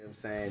I'm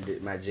saying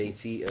that my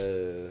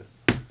JT,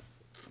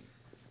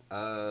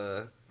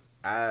 Uh,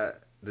 I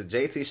the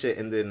JT shit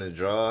ended in a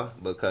draw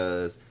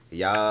because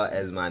y'all,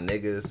 as my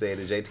niggas, say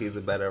that JT's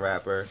a better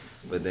rapper,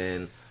 but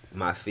then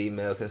my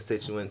female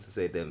constituents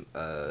said them.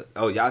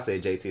 Oh, y'all say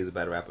JT is a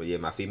better rapper. Yeah,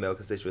 my female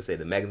constituents say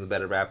that Megan's a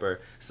better rapper.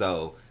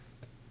 So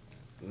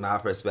my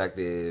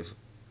perspective,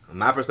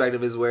 my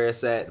perspective is where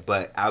it's at.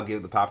 But I'll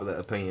give the popular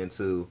opinion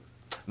to.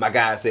 My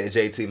guy said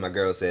JT, my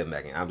girl said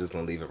Megan. I'm just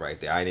gonna leave it right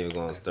there. I ain't even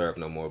gonna stir up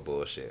no more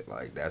bullshit.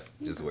 Like that's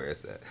just where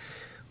it's at.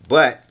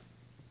 But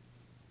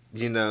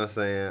you know what I'm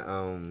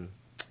saying?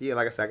 Yeah,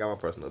 like I said, I got my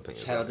personal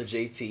opinion. shout out to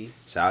JT.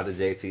 Shout out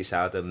to JT.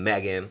 Shout out to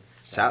Megan.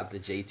 Shout out to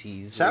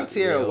JT's. Shout out to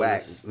Tierra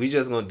Whack. Realness. We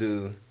just gonna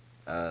do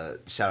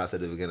shout outs at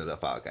the beginning of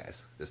the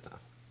podcast this time.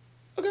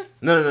 Okay.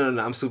 No.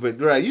 I'm super.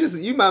 Right,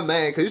 you my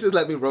man because you just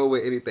let me roll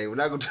with anything. We're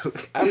not gonna do.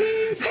 I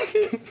mean, fuck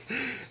it.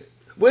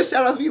 What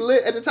shout outs be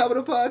lit at the top of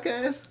the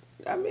podcast?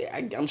 I mean,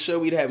 I'm sure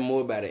we'd have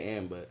more by the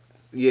end, but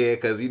Yeah,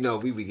 because you know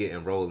we be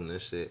getting rolling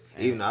and shit.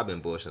 And- Even though I've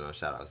been bullshitting on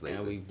shout outs and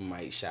lately. we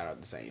might shout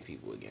out the same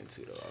people again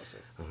too, though. Also,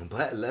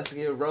 But let's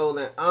get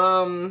rolling.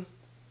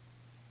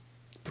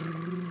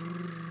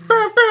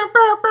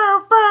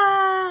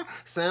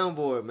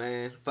 Soundboard,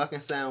 man. Fucking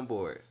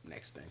soundboard.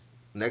 next thing.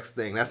 Next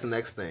thing. That's the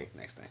next thing.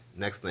 Next thing.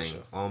 Next thing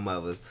Sure. on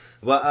mothers.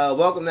 Well,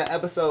 welcome to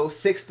episode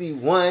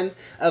 61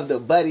 of the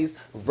Buddies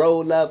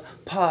Roll Up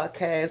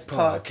Podcast.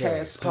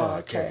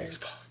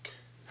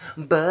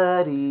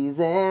 Buddies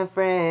and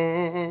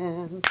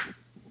friends.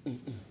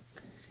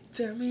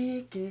 Tell me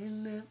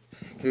again.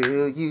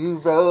 Will you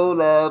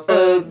roll up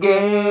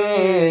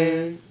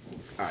again?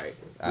 All right.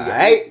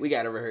 Alright. We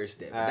got to rehearse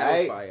that. That Alright.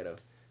 was fire though.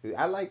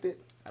 I liked it.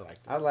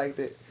 I liked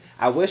it.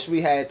 I wish we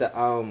had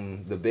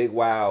the big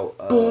wow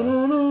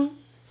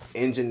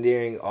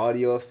engineering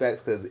audio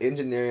effects because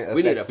engineering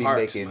We need effects a be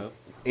Parks, making Mo.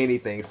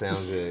 anything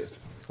sound good.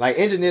 Like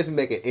engineers be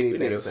making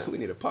anything sound. We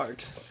need a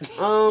Parks.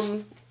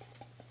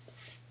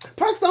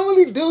 Parks don't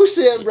really do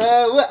shit,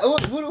 bro.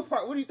 What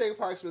do you think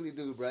Parks really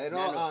do, bro? In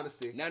all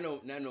honesty, not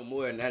no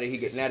more. Now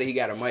that he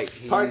got a mic,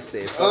 he Parks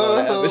said fuck all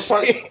that other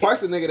shit.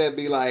 Parks a nigga that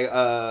be like,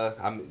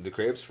 the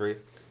crib's free.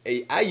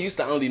 Hey, I used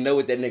to only know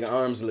what that nigga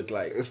arms looked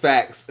like.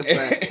 Facts.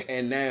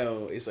 And now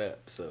it's up.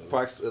 So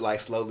Parks like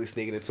slowly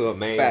sneaking into a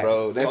main Fact.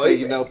 road. Next Oh, thing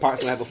yeah. you know,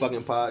 Parks gonna have a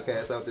fucking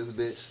podcast out this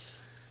bitch.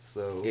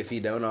 So if he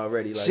don't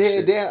already, like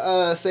shit,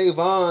 then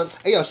Savon.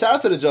 Hey yo, shout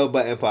out to the Joe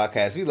Button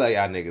podcast. We love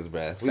y'all niggas,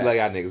 bruh. We love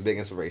y'all niggas, big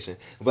inspiration.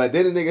 But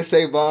then the nigga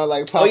Savon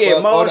like pop oh yeah,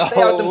 up Mo, on the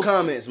stay out whole. them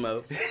comments,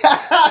 Mo.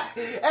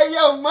 Hey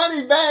yo,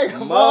 money bag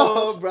Mo.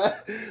 Mo,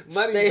 bruh.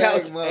 Money Stay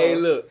bag out. Mo. Hey,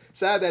 look,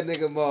 Shout out that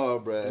nigga Mo,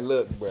 bruh.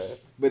 look, bruh.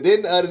 But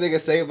then the other nigga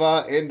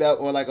Savon end up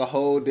on like a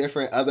whole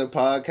different other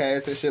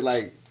podcast and shit,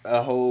 like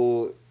a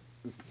whole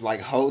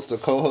like host or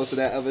co-host of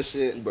that other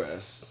shit.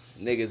 Bruh.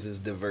 Niggas is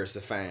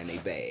diversifying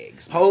their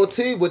bags. Whole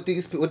team what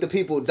the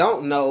people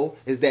don't know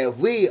is that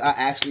we are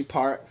actually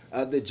part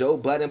of the Joe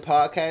Budden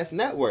Podcast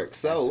Network.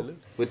 So Absolutely.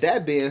 with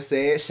that being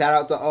said, shout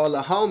out to all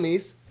the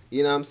homies,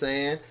 you know what I'm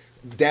saying?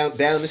 Down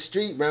the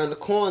street, round the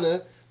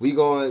corner, we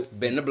going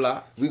Bend the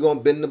block. we gonna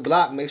bend the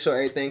block, make sure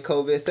everything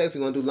COVID safe. We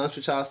gonna do lunch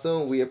with y'all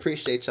soon. We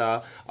appreciate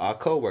y'all, our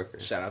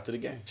co-workers. Shout out to the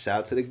gang. Shout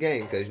out to the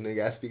gang, cause you know you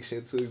gotta speak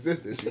shit to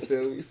existence, you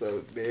feel me?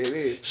 So there it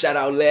is. Shout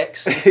out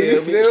Lex. You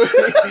You feel me?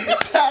 feel me?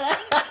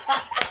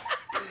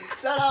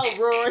 Shout out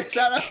Roy,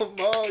 shout out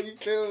Mo, you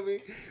feel me?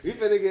 We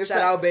finna get Shout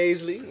out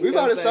Baisley. We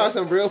about to start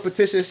some real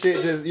petition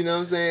shit, just you know what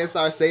I'm saying?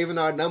 Start saving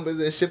our numbers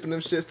and shipping them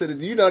shits to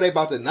the you know they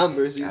about the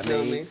numbers, you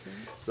feel me?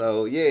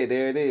 So yeah,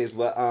 there it is.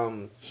 But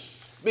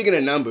Speaking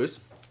of numbers.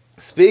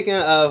 speaking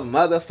of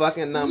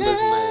motherfucking numbers,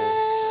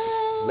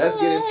 man. Let's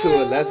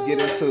get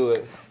into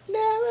it.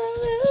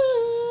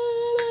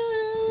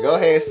 Go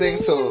ahead, sing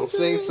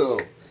to him.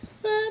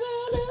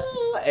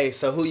 Hey,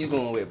 so who you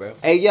going with, bro?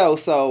 Hey yo,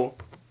 so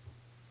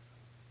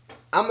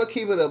I'm gonna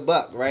keep it a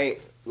buck, right?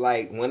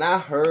 Like when I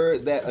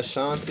heard that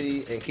Ashanti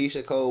and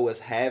Keisha Cole was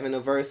having a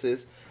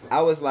versus,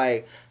 I was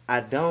like,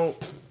 I don't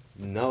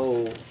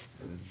know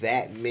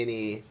that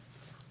many.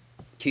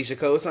 Keisha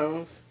Cole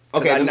songs?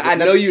 Okay, I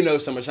know you know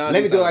some Ashanti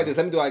Let me do it songs. like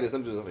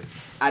this.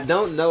 I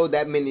don't know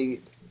that many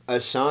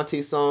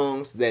Ashanti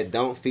songs that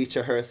don't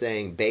feature her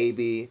saying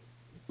 "baby"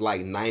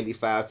 like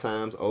 95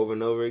 times over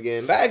and over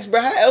again. Facts,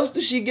 bro. How else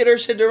does she get her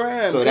shit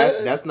around? So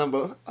that's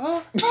number.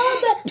 I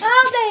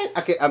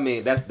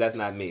mean that's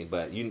not me,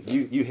 but you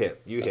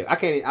hip. I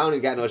don't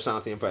even got no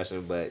Ashanti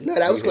impression, but No,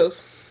 that was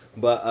close.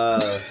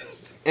 But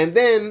and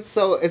then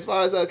so as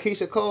far as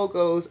Keisha Cole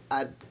goes,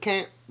 I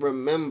can't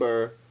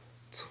remember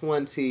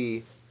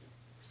 20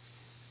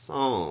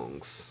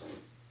 songs.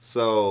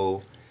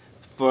 So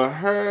for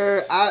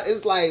her,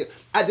 it's like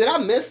did I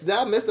miss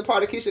the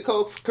part of Keisha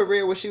Cole's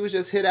career where she was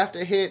just hit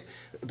after hit,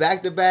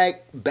 back to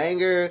back,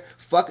 banger,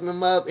 fucking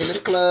them up in the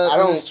club,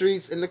 in the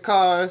streets, in the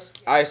cars.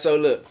 All right, so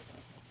look.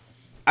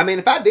 I mean,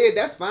 if I did,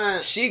 that's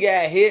fine. She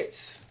got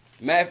hits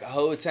the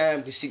whole time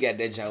because she got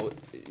that jump.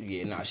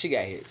 Yeah, nah, she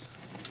got hits.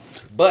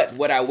 But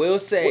what I will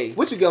say,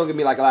 what you gonna give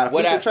me like a lot of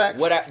feature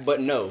tracks?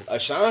 But no,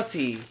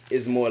 Ashanti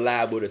is more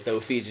liable to throw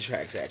feature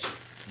tracks at you.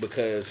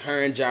 because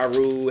her and Ja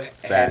Rule had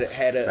Facts,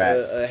 had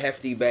facts. a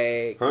hefty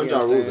bag. Her You and know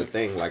what Ja I'm Rule's a saying?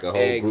 thing, like a whole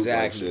group like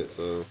Exactly. shit.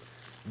 So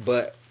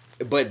But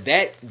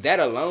that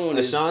alone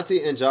is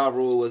Ashanti and Ja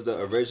Rule was the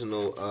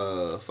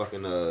original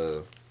fucking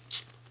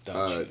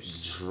don't you.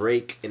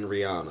 Drake and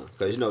Rihanna,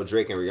 because you know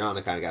Drake and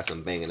Rihanna kind of got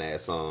some banging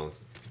ass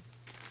songs.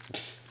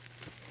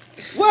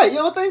 What, you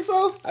don't think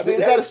so? I mean,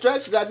 Is that a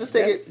stretch? Did I just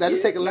take that, it? Did I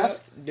just take it no,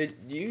 left? did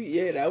you?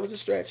 Yeah, that was a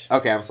stretch.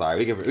 Okay, I'm sorry.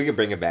 We can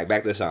bring it back.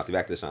 Back to Ashanti.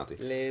 Back to Ashanti.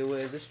 It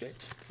was a stretch.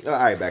 All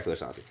right, back to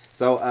Ashanti.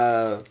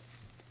 So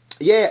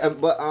yeah,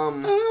 but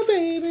Oh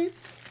baby.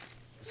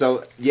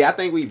 so yeah, I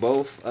think we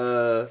both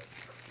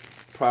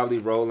probably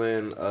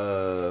rolling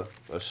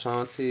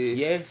Ashanti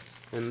Yeah.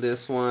 in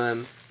this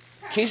one.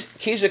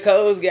 Keisha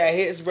Cole's got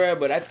hits, bro,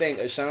 but I think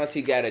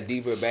Ashanti got a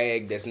deeper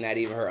bag that's not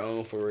even her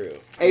own for real.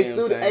 You know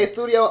what I'm saying?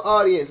 Studio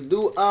audience,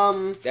 do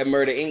That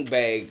Murder Inc.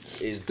 bag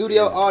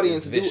studio is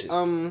audience, vicious.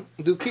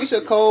 do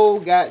Keisha Cole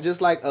got just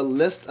like a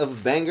list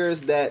of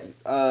bangers that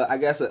I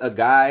guess a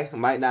guy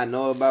might not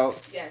know about?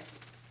 Yes.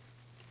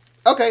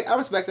 Okay, I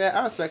respect that.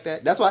 I respect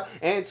that. That's why,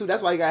 and two,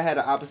 that's why you gotta have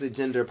an opposite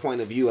gender point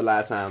of view a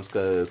lot of times,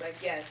 cause Like,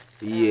 yes.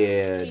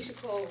 yeah, Keisha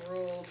Cole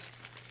ruled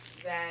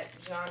that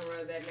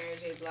genre that Mary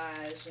J.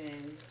 Blige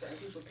and certain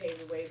people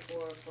paved the way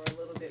for a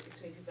little bit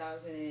between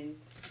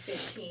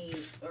 2015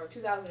 or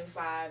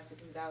 2005 to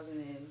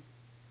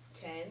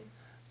 2010.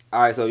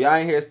 all right. So y'all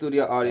ain't hear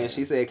studio audience.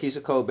 She said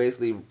Keisha Cole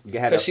basically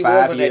had a Cause she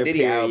was on that 5 year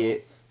Diddy album.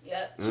 period.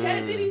 Yep. She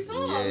had a Diddy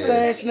song. Her Yeah.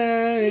 Last second. She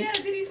night. had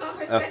a Diddy song.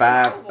 Her A second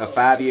album.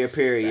 5 year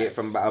period Facts.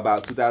 from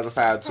about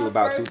 2005 to Her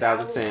about first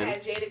album 2010.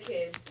 had Jada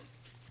Kiss.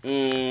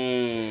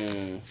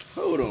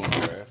 Hold on,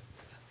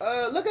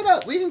 bro. Look it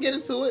up. We can get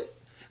into it.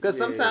 Cause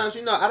Yeah. sometimes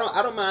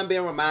I don't mind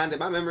being reminded.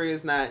 My memory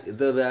is not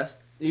the best.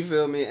 You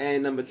feel me?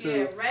 And number two,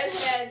 Yeah,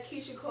 Redhead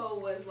Keisha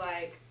Cole was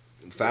like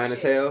fine as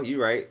shit. hell.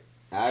 You right.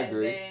 I And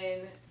agree.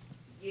 then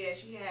yeah,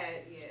 she had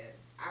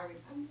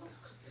I'm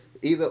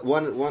Either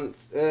one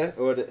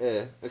or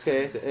the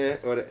okay, the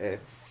or the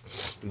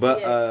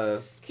but yeah.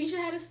 Keisha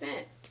had a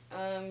stint.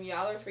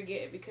 Y'all are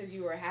forgetting because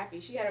you were happy.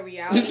 She had a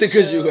reality Just show.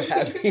 because you were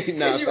happy.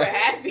 Because you were facts.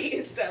 happy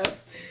and stuff.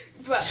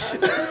 But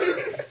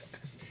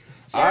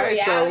she All had a right,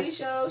 reality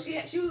show.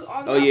 She was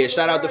on. Oh top yeah, of the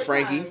shout out to world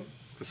Frankie. time.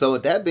 So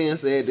with that being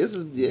said, this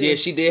is Yeah,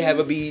 she did have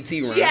a BET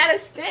run. She had a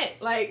stint.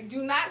 Like,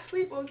 do not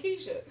sleep on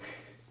Keisha.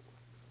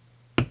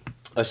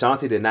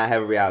 Ashanti did not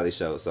have a reality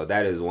show, so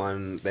that is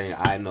one thing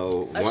I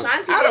know.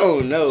 Ashanti I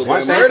don't know,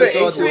 One man. thing Murder for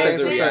sure, Inc. two was things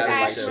a for certain,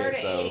 reality like show. shit.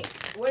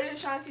 So What did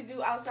Ashanti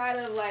do outside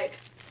of like?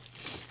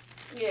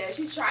 Yeah,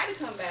 she tried to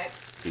come back.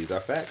 these are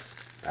facts.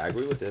 I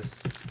agree with this.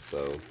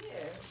 So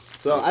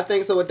Yeah. I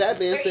think so. With that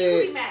being They're said,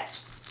 equally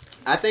matched.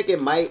 I think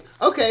it might.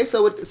 Okay,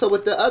 so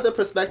with the other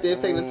perspective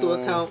taken into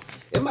account,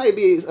 it might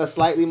be a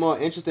slightly more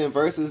interesting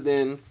versus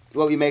than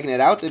what we making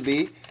it out to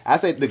be. I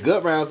think the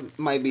good rounds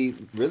might be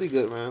really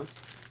good rounds.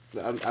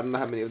 I don't know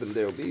how many of them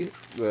there will be,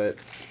 but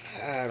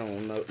I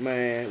don't know,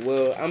 man.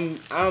 Well,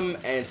 I'm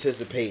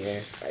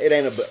anticipating. It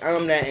ain't a.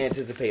 I'm not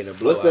anticipating a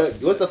what's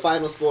blowout. the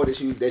final score that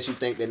you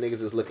think that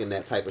niggas is looking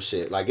at type of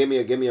shit? Like, give me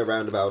a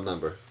roundabout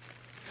number.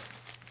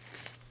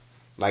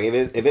 Like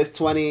if it's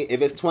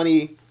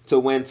 20 to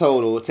win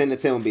total, 10 to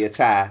 10 would be a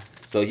tie.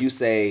 So you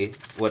say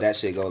that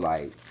shit go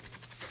like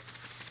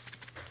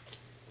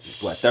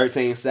what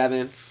 13-7?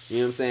 You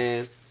know what I'm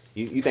saying?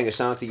 You think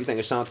Ashanti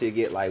will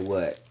get like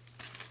what?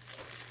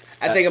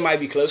 I think it might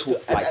be close to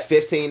Like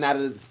 15 out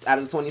of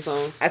the 20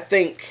 songs. I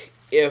think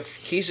if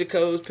Keisha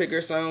Cole's pick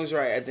her songs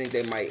right, I think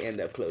they might end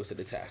up close to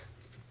the tie.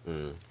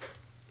 Mm.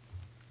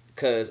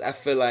 Cause I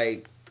feel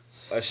like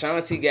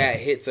Ashanti got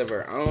hits of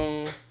her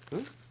own,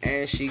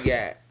 and she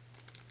got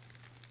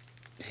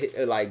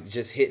like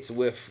just hits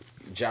with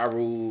Ja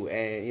Rule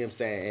and you know what I'm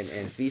saying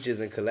and features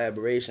and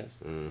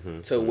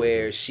collaborations to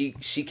where she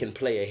can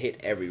play a hit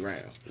every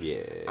round.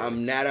 Yeah.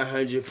 I'm not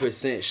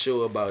 100%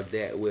 sure about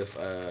that with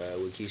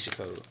Keisha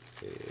Cole.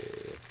 Yeah.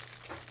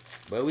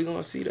 But we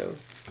gonna see though.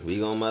 We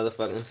gonna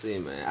motherfucking see,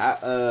 man.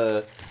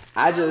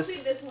 I don't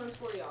think this one's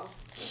for y'all.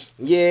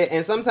 Yeah,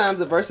 and sometimes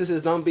the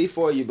verses don't be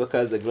for you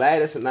because the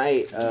Gladys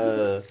Knight,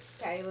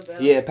 Patti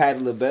LaBelle. yeah, Patti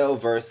LaBelle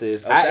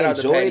versus. Oh, I shout out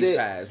to enjoyed Patty's it.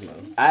 Pies,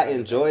 man. I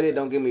enjoyed it.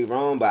 Don't get me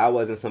wrong, but I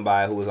wasn't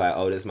somebody who was like,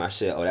 "Oh, this is my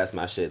shit. Oh, that's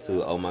my shit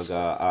too. Oh my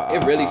god."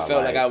 It really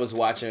felt like I was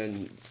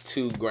watching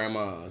two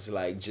grandmas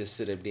like just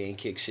sit up there and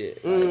kick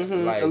shit.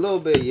 Like a little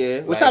bit,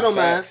 yeah. Which like I don't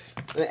facts.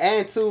 mind.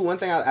 And two, one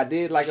thing I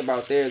did like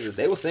about theirs is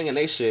they were singing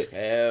they shit.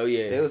 Hell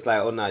yeah. They was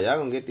like, "Oh nah, y'all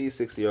gonna get these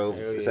 60-year-old,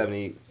 Hell yeah.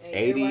 70, And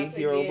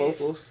 80-year-old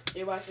vocals."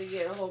 You're about to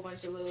get a whole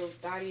bunch of little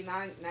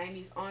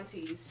 90s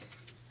aunties.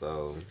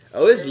 So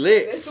Oh, it's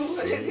lit. This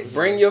one.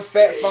 Bring your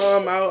fat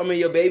farm out. I mean,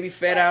 your baby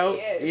fat out.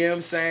 Yes. You know what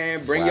I'm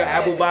saying? Bring your Wow.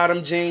 apple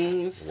bottom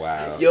jeans.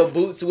 wow, Your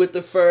boots with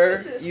the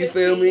fur. This is You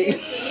feel 15 me?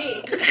 years for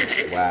me. This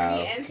is Wow.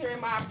 me entering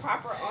my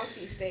proper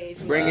auntie stage.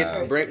 With Bring these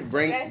it. verses,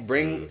 okay?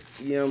 Bring.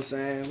 You know what I'm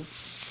saying?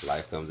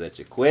 life comes at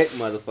you quick,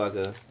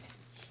 motherfucker.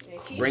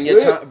 Bring your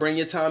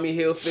Tommy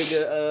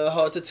Hilfiger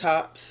halter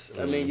tops.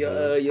 I mean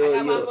your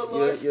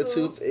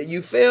two.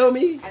 You feel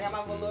me? I got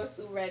my velour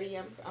suit ready.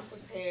 I'm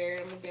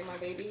prepared. I'm gonna get my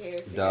baby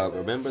hairs together. Dog,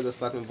 remember the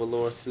fucking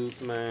velour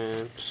suits,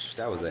 man?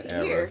 That was an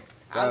era. Here.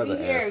 That was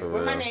an era for real.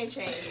 Where my name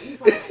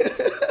changed?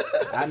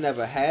 I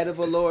never had a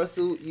velour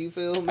suit. You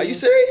feel me? Are you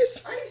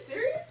serious? Are you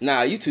serious?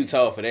 Nah, you too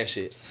tall for that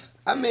shit.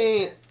 I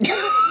mean,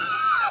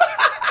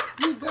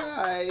 you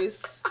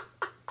guys,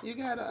 you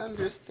gotta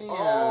understand.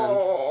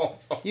 Oh.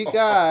 You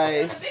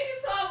guys. The big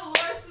and tall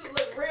velour suit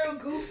look real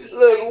goofy.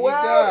 Look like,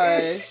 wild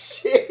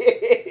as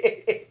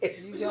shit.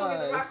 You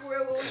guys. guys.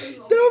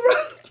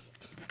 The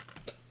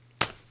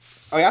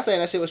Oh, y'all saying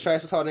that shit was trash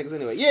for tall niggas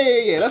anyway?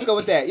 Yeah. Let's go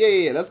with that.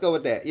 Yeah. Let's go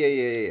with that.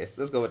 Yeah.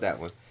 Let's go with that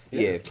one.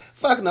 Yeah.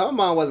 Fuck no,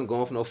 my mom wasn't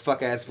going for no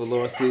fuck ass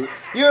velour suit.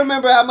 You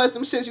remember how much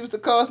them shits used to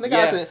cost? Nigga,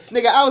 Yes.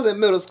 I was in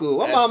middle school.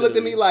 My mom looked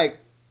at me like,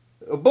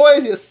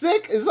 boys, you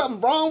sick? Is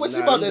something wrong with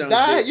you? About to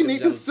die? You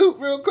need this suit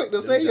real quick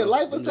to save your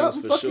life or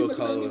something? Fuck you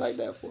looking at me like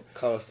that for?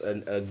 Cost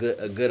a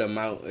good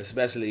amount,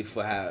 especially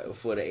for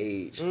the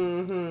age.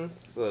 Mm-hmm.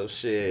 So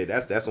shit,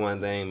 that's one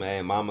thing,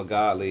 man. Mama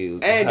Godly.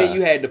 And then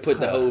you had to put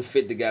the whole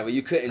fit together.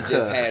 You couldn't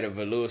just have a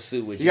velour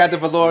suit with you got the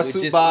velour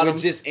suit bottoms,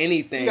 with just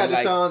anything. You got the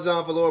Sean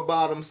John velour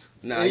bottoms.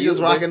 Nah, and you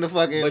just rocking the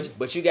fucking.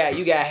 But you got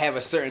have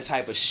a certain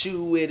type of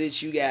shoe with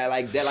it. You got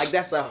like that. Like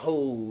that's a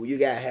whole. You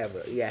gotta have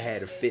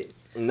a fit.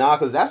 Nah,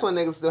 cause that's when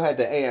niggas still had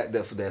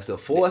the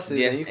forces.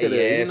 Yes, and you could have,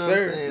 yes, you know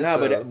sir. What I'm saying? Nah,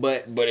 so,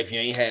 but if you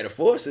ain't had the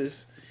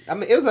forces, I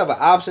mean, it was other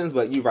options,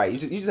 but you right. You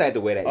just had to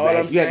wear that. All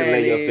I'm you had to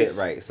lay your saying fit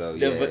right. So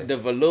the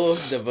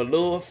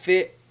velour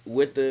fit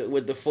with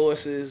the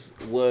forces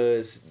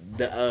was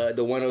the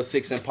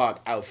 106 and Park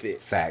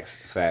outfit. Facts.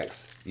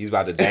 You was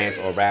about to dance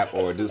or rap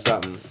or do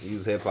something.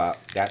 Use hip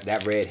hop.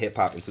 That red hip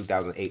hop in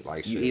 2008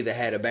 like shit. You either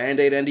had a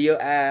band-aid under your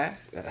eye,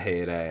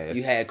 head ass.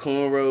 You had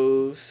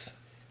cornrows.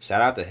 Shout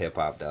out to hip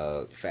hop,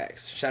 dog.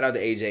 Facts. Shout out to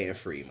AJ and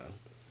Free, man.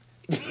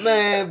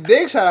 Man,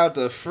 big shout out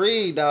to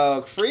Free,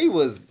 dog. Free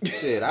was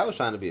shit. I was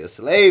trying to be a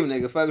slave,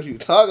 nigga. Fuck what you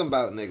talking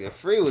about, nigga.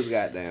 Free was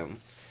goddamn.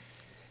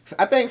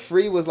 I think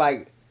Free was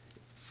like,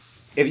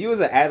 if you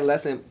was an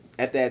adolescent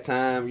at that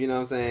time, you know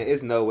what I'm saying.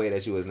 It's no way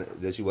that you wasn't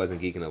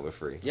geeking over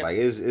Free. Yep. Like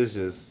it's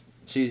just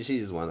she's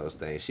just one of those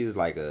things. She was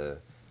like a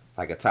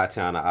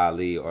Tatiana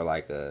Ali or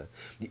like a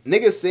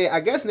niggas said.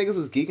 I guess niggas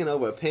was geeking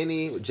over a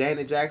Penny,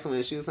 Janet Jackson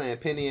when she was playing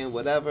Penny and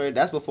whatever.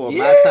 That's before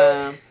my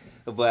time.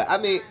 But I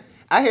mean,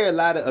 I hear a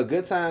lot of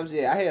good times.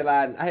 Yeah, I hear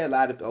a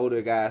lot of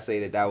older guys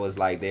say that was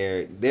like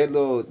their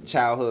little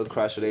childhood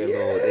crush or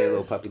their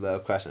little puppy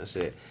love crush and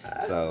shit.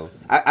 So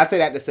I say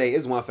that to say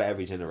it's one for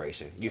every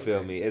generation. You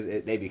feel me?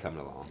 They be coming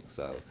along.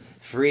 So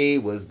Free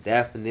was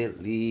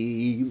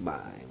definitely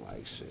mine.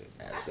 Like shit.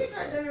 I think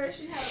our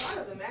generation had a lot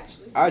of them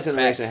actually. Our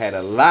generation had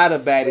a lot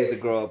of baddies to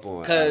grow up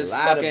on. Cause a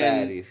lot of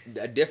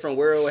baddies. A Different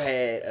World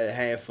had a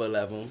handful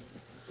of them.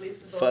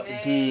 Lisa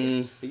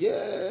Bonet. Yeah.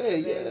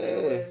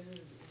 There was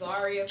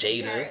Zaria from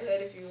Jada.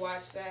 Parenthood. If you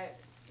watch that,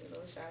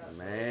 shout out.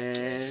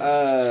 Man.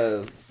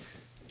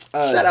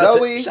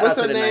 Zoe, what's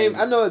her name? 90s.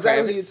 I know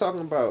exactly Kravitz. who you're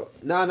talking about.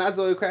 Nah, not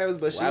Zoe Kravitz,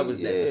 but Why was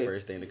that the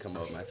first thing to come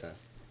off my tongue?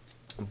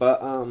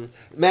 But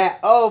Matt.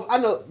 Oh, I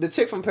know the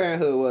chick from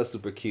Parenthood was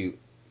super cute.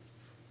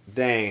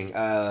 Dang.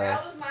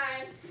 That was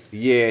mine.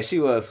 Yeah, she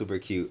was super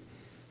cute.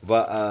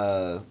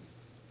 But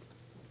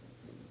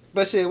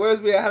shit,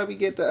 where's we at? How do we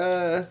get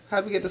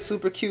the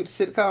super cute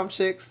sitcom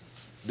chicks?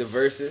 The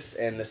Versus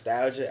and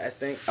Nostalgia, I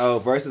think. Oh,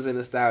 Versus and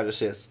Nostalgia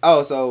shit.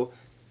 Yeah,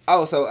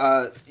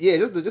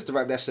 just to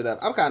wrap that shit up,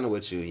 I'm kind of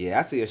with you. Yeah,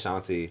 I see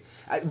Ashanti.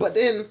 But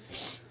then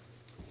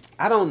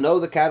I don't know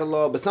the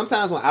catalog, but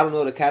sometimes when I don't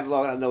know the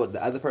catalog, I know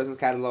the other person's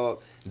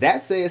catalog.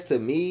 That says to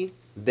me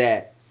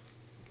that,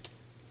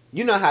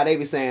 you know how they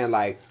be saying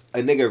like a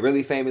nigga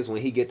really famous when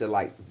he get to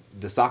like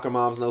the soccer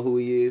moms know who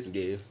he is.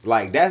 Yeah.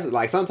 Like that's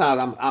like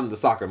sometimes I'm the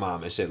soccer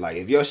mom and shit. Like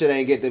if your shit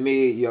ain't get to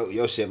me,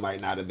 your shit might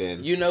not have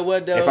been. You know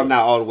what though? If I'm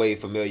not all the way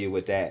familiar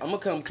with that, I'm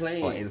gonna come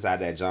clean. Or inside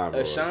that genre.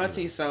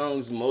 Ashanti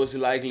songs most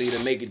likely to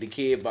make it the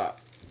Kid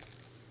Bop.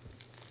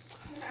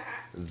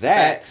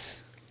 That.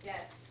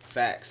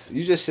 Facts.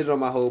 You just shitted on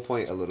my whole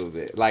point a little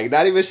bit. Like,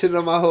 not even shitting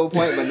on my whole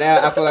point, but now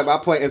I feel like my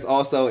point is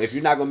also, if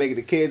you're not going to make it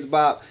the Kids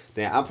Bop,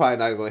 then I'm probably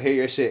not going to hear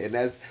your shit. And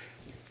that's,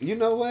 you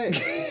know what?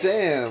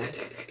 Damn.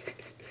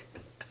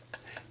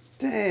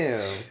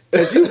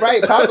 Because you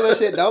right, popular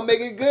shit don't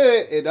make it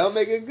good. It don't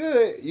make it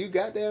good. You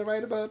goddamn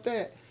right about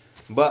that.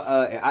 But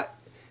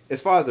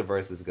as far as the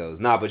verses goes,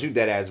 but you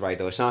dead ass right,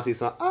 though. Ashanti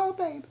song, oh,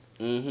 baby.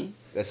 Mm-hmm.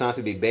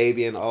 Ashanti be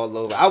babying all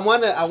over. I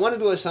wanna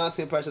do a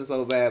Ashanti impression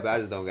so bad, but I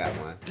just don't got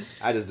one.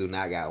 I just do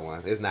not got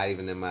one. It's not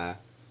even in my.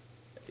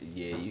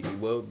 Yeah,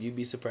 you'd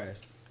be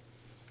surprised.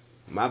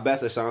 My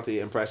best Ashanti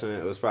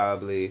impression was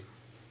probably,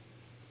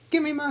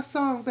 "Give me my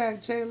song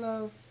back, J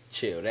Lo."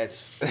 Chill.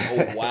 That's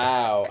oh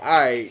wow.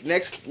 All right,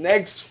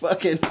 next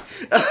fucking.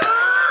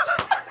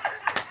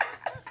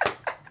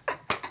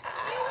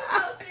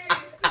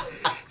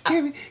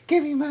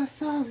 Give me my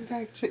song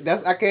back.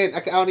 That's I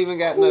don't even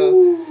got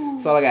no.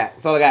 That's all I got.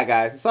 That's all I got,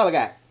 guys. That's all I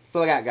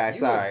got, guys.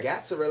 You Sorry.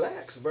 got to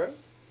relax, bro.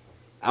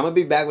 I'm gonna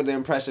be back with the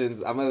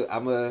impressions. I'm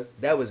a.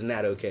 That was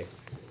not okay.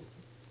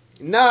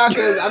 Nah,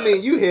 cause I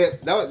mean you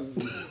hip.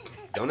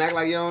 Don't act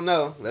like you don't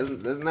know.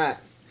 Let's not.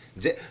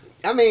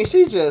 I mean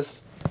she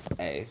just.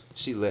 Hey,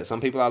 she lit.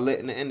 Some people are lit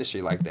in the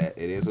industry like that.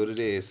 It is what it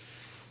is.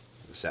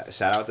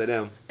 Shout out to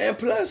them. And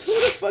plus, who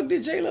the fuck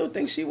did J Lo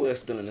think she was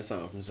stealing a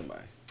song from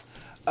somebody?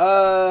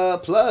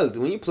 Plugged.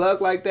 When you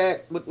plug like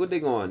that, what they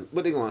going?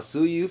 What they going to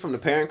sue you from the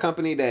parent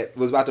company that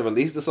was about to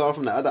release the song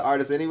from the other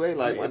artist anyway? I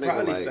Like mean, my it nigga,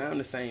 probably like sound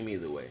the same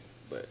either way,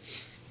 but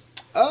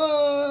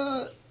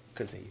uh,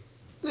 continue.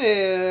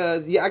 yeah.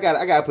 I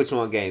gotta put you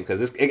on game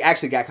because it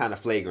actually got kind of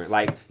flagrant.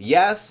 Like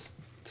yes,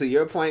 to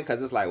your point,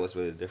 because it's like what's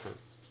really the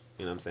difference?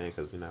 You know what I'm saying?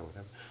 Because we're not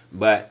whatever.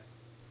 But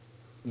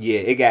yeah,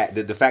 it got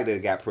the fact that it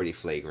got pretty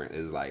flagrant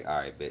is like, all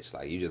right, bitch,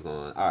 like you just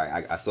going, all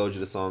right, I sold you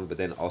the song, but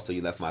then also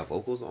you left my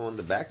vocals on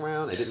the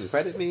background and didn't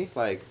credit me,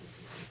 like,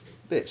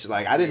 bitch,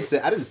 like Yeah,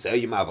 I didn't sell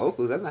you my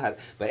vocals. That's not how.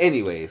 But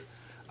anyways,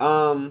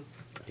 um,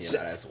 you know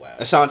that's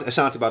wild.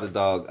 Ashanti about the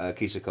dog,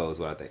 Keisha Cole is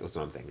what I think. What's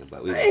what I'm thinking,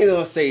 but we I gonna ain't see.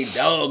 gonna say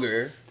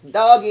dogger.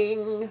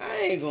 Dogging, I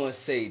ain't gonna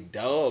say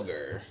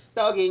dogger.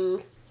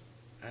 dogging.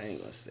 I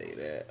ain't gonna say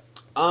that.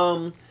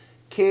 Um,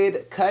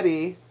 Kid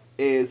Cudi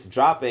is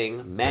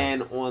dropping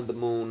 "Man on the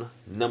Moon"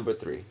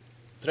 #3.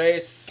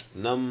 Tres.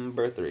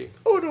 #3.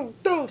 Uno,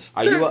 dos,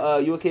 Are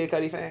tres. you a Kid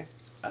Cudi fan?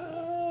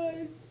 Uh,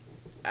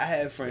 I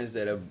have friends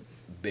that are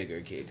bigger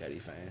Kid Cudi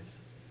fans.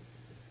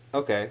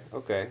 Okay.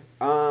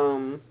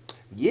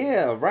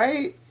 Yeah,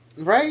 right,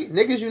 right.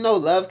 Niggas, you know,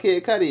 love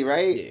Kid Cudi,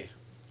 right? Yeah,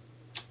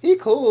 He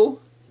cool.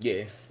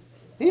 yeah.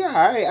 He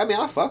alright. I mean,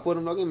 I fuck with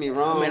him. Don't get me I mean,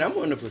 wrong. I'm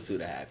on the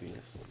pursuit of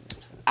happiness. You know what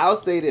I'm saying? I'll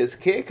say this: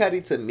 Kid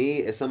Cudi to me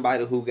is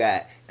somebody who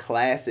got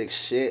classic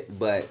shit,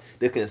 but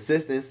the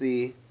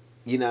consistency,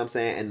 you know what I'm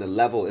saying, and the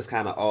level is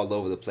kind of all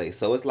over the place.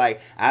 So it's like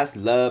I just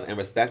love and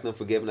respect him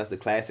for giving us the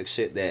classic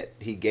shit that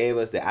he gave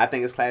us. That I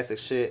think is classic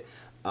shit.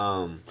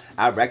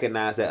 I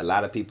recognize that a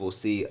lot of people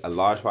see a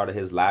large part of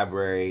his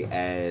library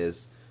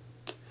as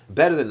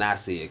better than I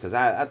see it, because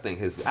I think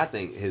his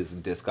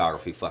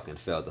discography fucking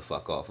fell the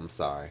fuck off. I'm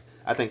sorry.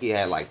 I think he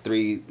had like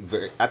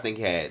I think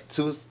he had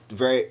two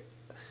very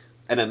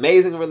an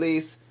amazing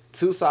release,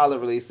 two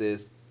solid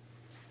releases,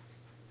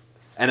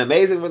 an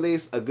amazing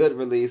release, a good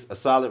release, a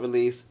solid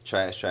release,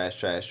 trash, trash,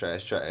 trash,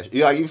 trash, trash.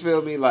 You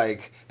feel me?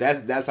 Like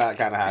that's how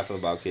kind of how I feel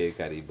about Kid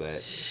Cudi.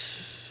 But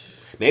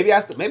maybe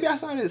I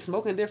started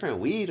smoking different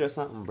weed or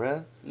something,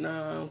 bruh. No,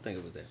 I don't think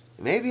it was that.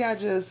 Maybe I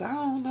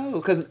don't know,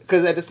 cause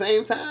at the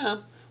same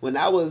time when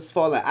I was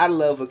falling out of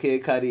love with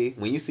Kid Cudi,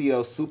 when you see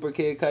those super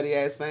Kid Cudi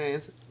ass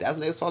fans, that's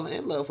niggas falling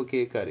in love with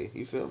Kid Cudi.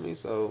 You feel me?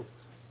 So,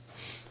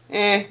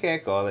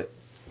 can't call it.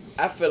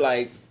 I feel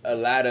like a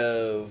lot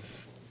of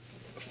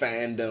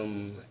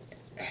fandom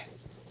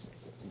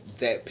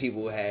that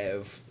people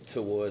have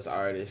towards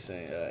artists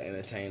and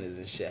entertainers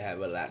and shit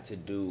have a lot to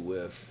do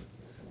with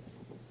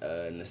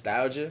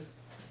nostalgia.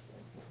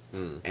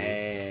 Mm-hmm.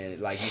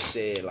 And like you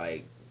said,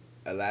 like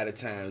a lot of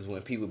times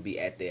when people be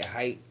at their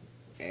height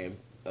and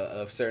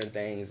of certain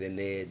things, and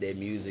their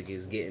music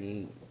is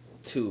getting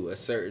to a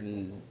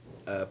certain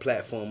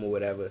platform or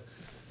whatever,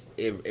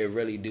 it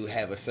really do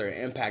have a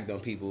certain impact on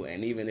people.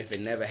 And even if it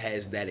never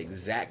has that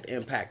exact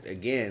impact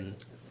again,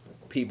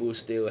 people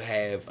still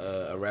have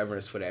a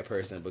reverence for that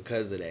person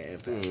because of that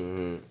impact.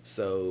 Mm-hmm.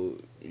 So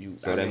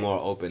So they're more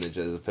open to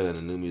just feeling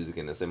the new music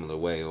in a similar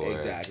way, or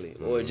exactly,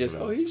 or just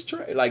mm-hmm. he's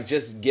trying, like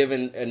just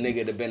giving a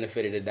nigga the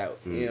benefit of the doubt.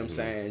 You know what I'm Mm-hmm.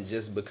 saying?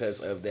 Just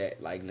because of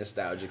that like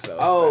nostalgic soft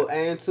Oh, spot.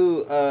 and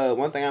too,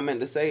 one thing I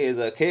meant to say is,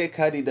 Kid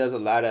Cudi does a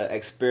lot of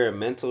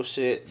experimental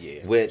shit,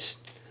 Yeah. which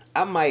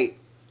I might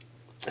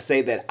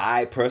say that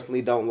I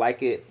personally don't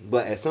like it,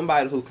 but as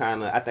somebody who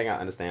kind of, I think I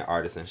understand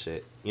artists and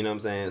shit. You know what I'm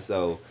saying?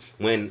 So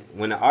when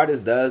an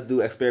artist does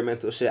do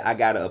experimental shit, I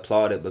gotta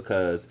applaud it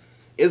because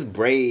it's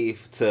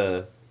brave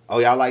to, oh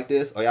y'all like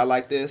this, oh y'all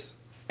like this,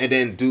 and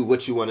then do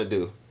what you want to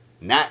do,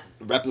 not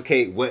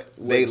replicate what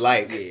they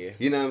like. Yeah.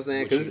 You know what I'm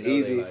saying? What Because you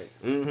it's know they easy.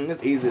 like.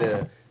 It's easy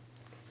to.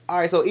 All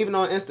right, so even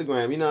on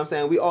Instagram, you know what I'm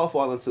saying? We all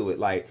fall into it.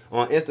 Like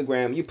on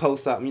Instagram, you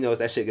post something, you know,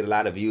 that shit get a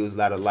lot of views, a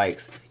lot of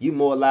likes. You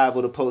more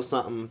liable to post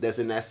something that's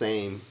in that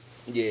same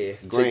Yeah.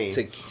 grain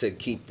To keep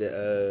to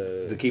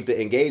the keep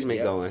the engagement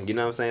yep. going. You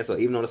know what I'm saying? So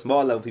even on a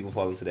small level, people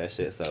fall into that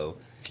shit. So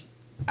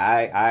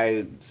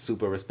I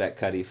super respect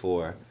Cuddy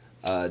for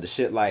the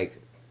shit like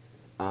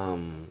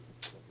um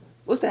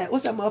what's that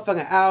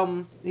motherfucking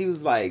album? He was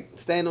like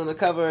standing on the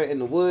cover in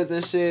the woods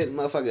and shit.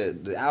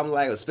 Motherfucker, the album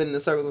like was spinning in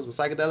circles on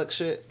some psychedelic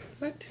shit.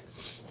 What?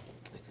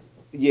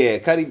 Yeah,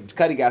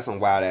 Cuddy got some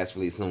wild ass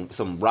release,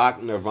 some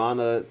rock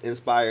Nirvana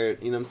inspired,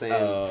 you know what I'm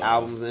saying,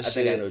 albums and I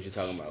think I know shit. what you're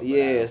talking about, but I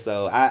Yeah, don't.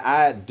 so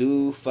I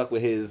do fuck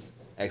with his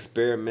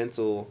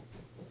experimentalness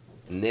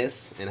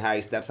and how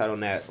he steps out on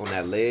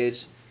that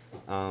ledge.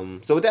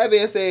 So with that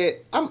being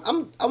said, I'm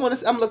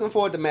looking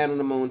forward to Man on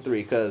the Moon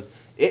 3 because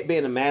it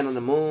being a Man on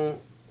the Moon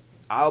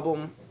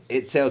album,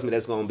 it tells me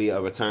that's gonna be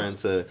a return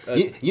to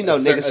you know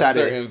niggas A try to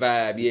certain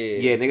vibe,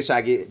 yeah. niggas try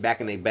to get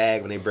back in their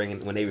bag when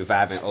they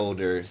reviving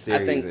older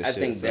series and shit. I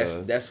think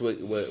So that's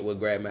what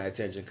grabbed my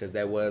attention because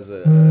that was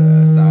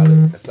a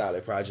solid a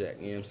solid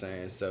project. You know what I'm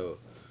saying? So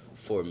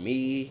for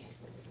me,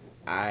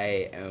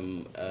 I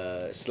am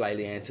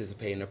slightly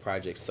anticipating the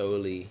project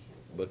solely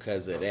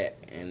because of that,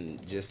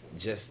 and just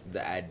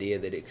the idea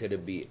that it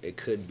could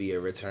be a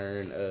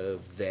return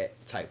of that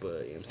type of, you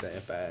know what I'm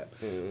saying, vibe.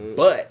 Mm-hmm.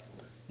 But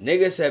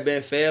niggas have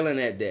been failing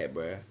at that,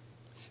 bruh.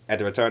 At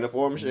the return of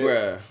form shit.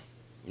 Bruh.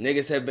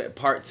 Niggas have been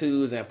part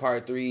twos and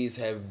part threes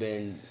have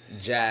been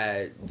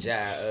Like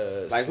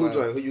who slung.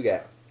 joined? Who you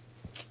got?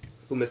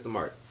 Who missed the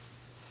mark?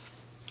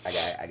 I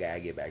gotta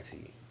get back to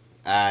you.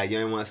 You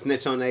ain't want to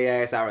snitch on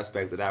their ass. I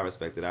respect it. I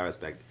respect it. I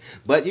respect it.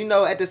 But you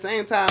know, at the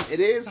same time, it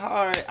is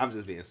hard. I'm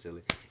just being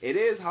silly. It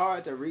is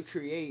hard to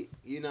recreate.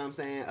 You know what I'm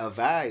saying? A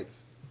vibe.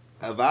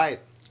 A vibe.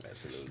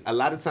 Absolutely. A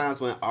lot of times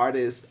when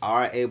artists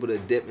are able to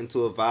dip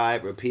into a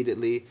vibe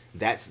repeatedly,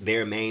 that's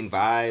their main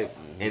vibe,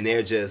 and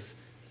they're just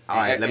all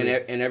right.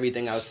 And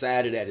everything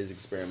outside of that is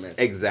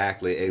experimental.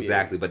 Exactly.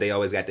 Yeah. But they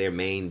always got their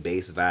main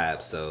base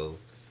vibe. So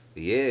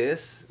yeah,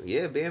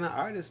 being an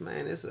artist,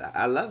 man,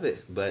 I love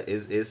it, but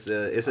it's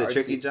a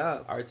tricky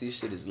job. Artsy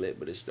shit is lit,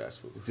 but it's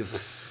stressful.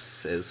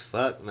 It's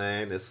fuck,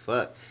 man. It's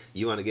fuck.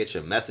 You want to get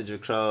your message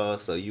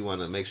across, so you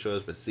want to make sure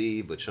it's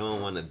received, but you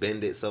don't want to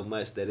bend it so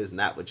much that it's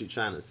not what you're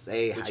trying to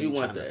say. But how you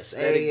want trying the to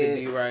aesthetic say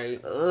to be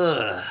right.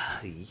 Ugh,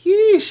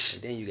 yeesh.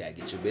 And then you gotta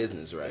get your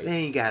business right.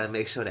 Then you gotta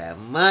make sure that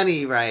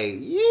money right.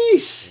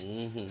 Yeesh.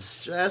 Mm-hmm.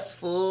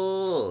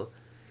 Stressful.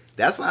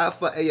 That's why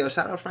hey yo,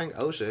 shout out Frank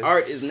Ocean.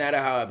 Art is not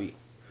a hobby.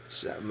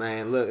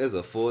 Man, look, it's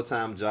a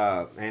full-time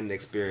job and an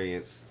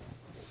experience.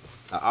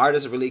 An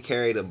artist really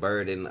carry the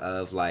burden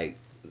of like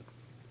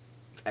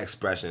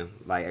expression.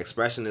 Like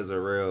expression is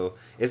a real.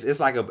 It's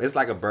like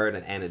a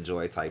burden and a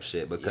joy type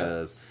shit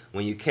because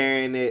when you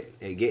carrying it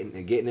and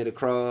getting it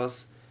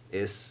across,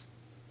 it's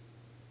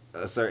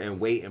a certain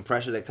weight and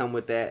pressure that come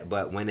with that.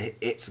 But when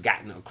it's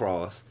gotten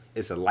across,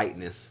 it's a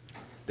lightness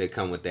that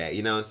come with that.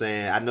 You know what I'm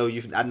saying? I know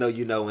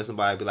you know when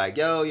somebody be like,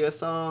 "Yo, your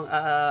song,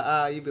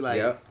 you be like,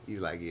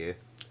 yeah.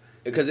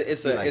 Because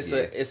it's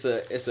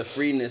a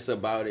freeness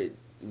about it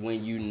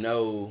when you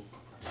know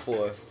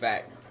for a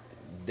fact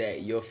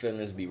that your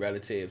feelings be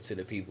relative to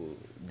the people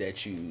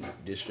that you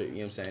distribute. You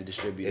know what I'm saying?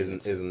 Distributing.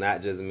 It's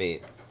not just me.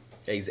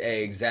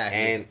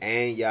 Exactly.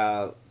 And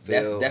y'all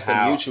feel that's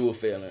a mutual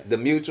feeling. The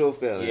mutual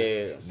feeling.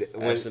 Yeah.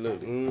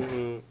 Absolutely.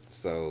 Mm-hmm.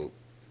 So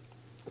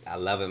I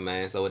love it,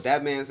 man. So with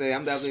that being said,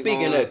 I'm definitely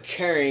speaking of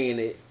carrying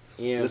it.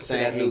 You know what I'm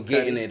saying? And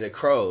getting it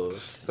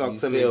across. Talk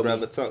to me,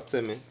 brother. Talk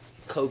to me.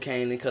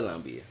 Cocaine in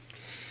Colombia.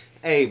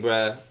 Hey,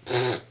 bruh.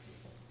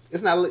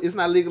 It's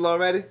not legal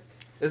already?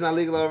 It's not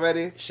legal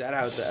already? Shout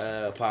out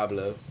to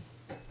Pablo.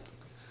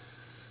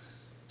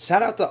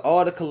 Shout out to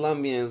all the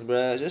Colombians,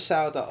 bruh. Just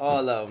shout out to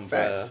all of them,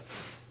 Facts. bruh.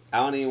 I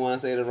don't even want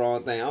to say the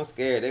wrong thing. I'm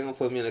scared. They're going to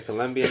put me in a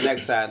Colombian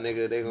necktie,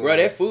 nigga. Bro,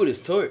 that food is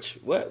torch.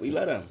 What? We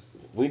love them.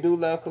 We do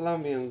love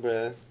Colombians,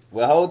 bruh.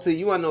 Well, hold to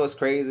you want to know what's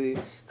crazy?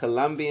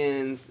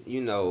 Colombians,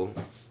 you know.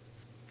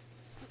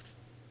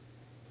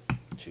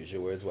 Choose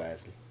your words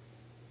wisely.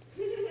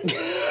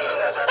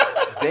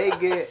 They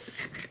get,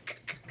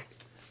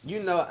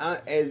 you know,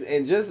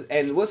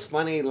 and what's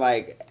funny,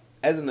 like,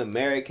 as an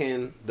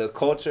American, the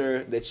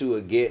culture that you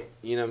would get,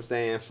 you know what I'm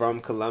saying, from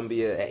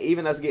Colombia,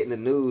 even us getting the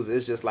news,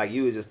 it's just like,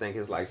 you would just think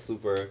it's like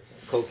super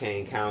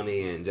cocaine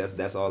county and just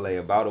that's all they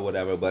about or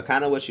whatever. But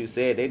kind of what you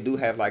said, they do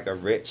have like a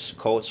rich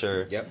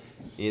culture. Yep.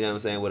 You know what I'm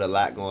saying, with a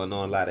lot going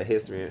on, a lot of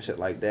history and shit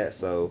like that.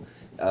 So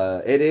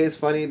it is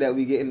funny that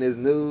we getting this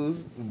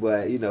news,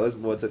 but you know it's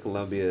more to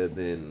Colombia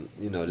than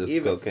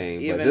just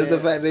cocaine. But just the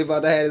fact they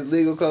about to have this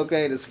legal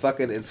cocaine is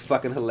fucking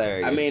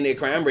hilarious. I mean, the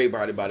crime rate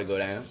probably about to go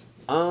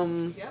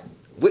down.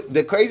 Yep.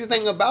 The crazy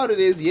thing about it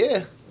is,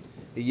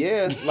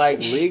 like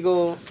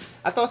legal.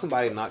 I thought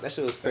somebody knocked that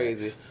shit was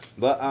crazy, Facts.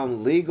 but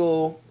like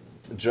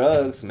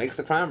drugs makes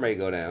the crime rate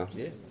go down.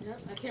 Yep.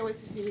 I can't wait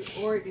to see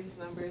Oregon's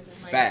numbers.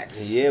 And like,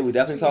 Facts. Yeah, we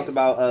definitely talked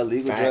about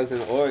legal Facts.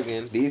 drugs in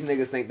Oregon. These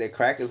niggas think that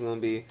crack is gonna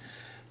be.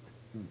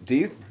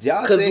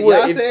 Y'all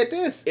said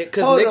this.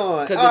 Hold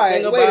on. Because the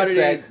thing about it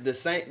is the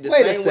same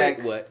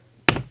way.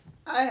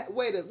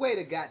 What? Wait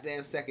a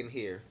goddamn second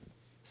here.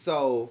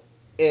 So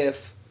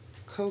if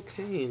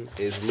cocaine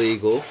is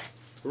legal,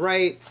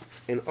 right,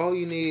 and all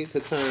you need to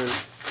turn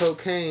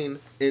cocaine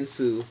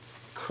into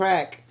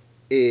crack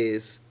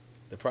is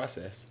The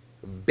process.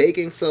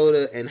 baking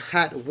soda and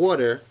hot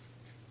water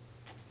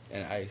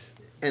And ice.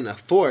 and a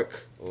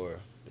fork. Or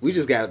we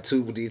just got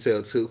too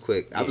detailed too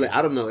quick. Yeah.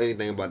 I don't know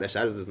anything about that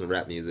shit. I just listen to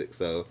rap music.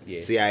 So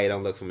CIA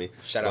don't look for me.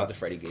 Shout out to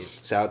Freddie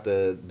Gibbs. Shout out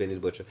to Benny the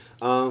Butcher.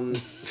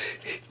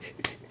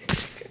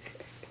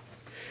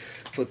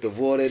 Put the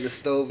water in the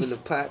stove in the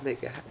pot,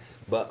 make it hot.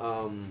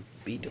 But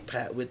beat the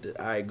pot with the.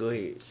 All right, go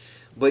ahead.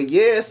 But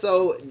yeah,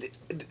 so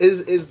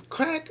is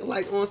crack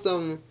like on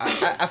some?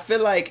 I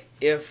feel like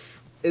if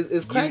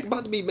is crack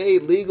about to be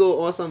made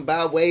legal on some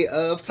by way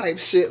of type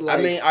shit? Like,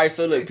 I mean, all right.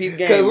 So look, peep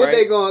game. Because what right?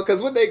 they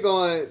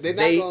going? They're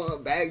not going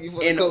to bag you for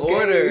the cocaine.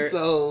 Order,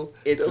 so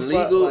it's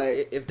legal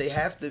if they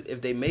have to.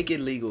 If they make it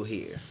legal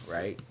here,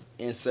 right,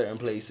 in certain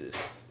places.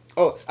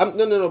 Oh,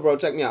 no, bro.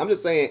 Check me out. I'm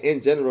just saying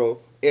in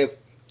general, if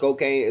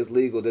cocaine is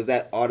legal, does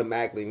that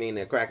automatically mean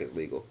that crack is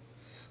legal?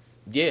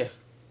 Yeah,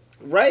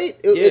 Right?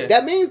 Yeah.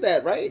 That means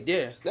that, right?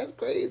 yeah. That's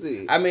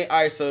crazy. I mean,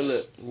 all right. So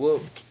look,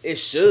 well, it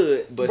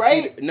should, but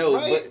Right, see, no,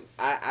 right.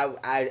 but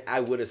I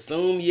would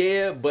assume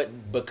yeah, but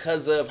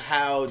because of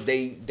how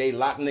they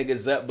lock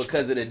niggas up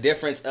because of the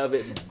difference of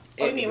it.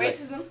 Oh, you mean like,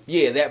 racism?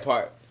 Yeah, that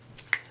part.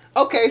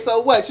 Okay, so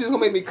what? She's gonna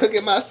make me cook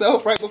it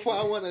myself right before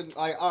I want to.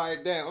 Like, all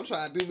right, damn, I'm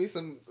trying to do me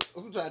some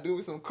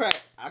crack.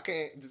 I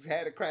can't just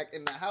have the crack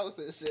in the house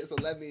and shit. So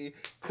let me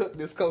cook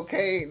this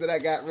cocaine that I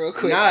got real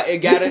quick. Nah, it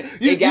gotta-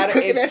 you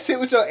cooking that shit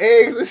with your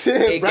eggs and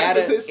shit, it and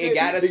breakfast gotta- and shit. it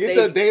gotta to get stay-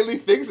 your daily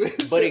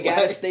fixes. But it shit,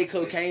 gotta like, stay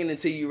cocaine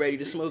until you ready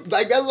to smoke.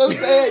 Like that's what I'm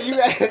saying. You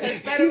Because got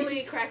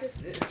federally, crack is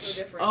so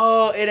different.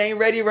 Oh, it ain't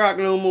Ready Rock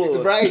no more.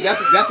 right.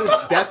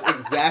 That's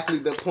exactly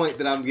the point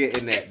that I'm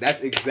getting at.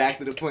 That's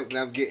exactly the point that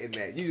I'm getting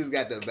at. You just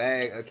got the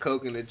bag of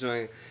coke in the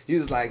joint. You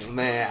just like,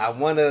 man, I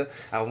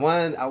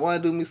wanna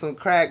do me some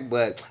crack,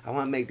 but I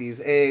wanna make these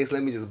eggs.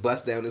 Let me just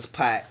bust down this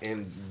pot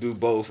and do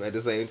both at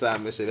the same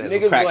time and shit. Have some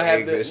Niggas crack gonna have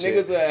eggs to. and shit.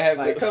 Niggas gonna have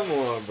Like, to. come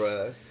on,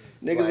 bro.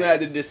 Niggas Like, gonna have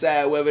to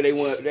decide whether they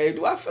want.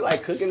 Do I feel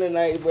like cooking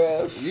tonight,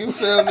 bro? You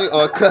feel me?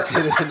 Or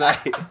cooking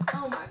tonight?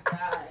 Oh my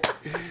god.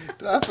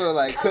 Do I feel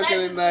like cooking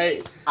Allegedly.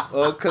 tonight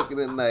or cooking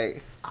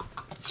tonight?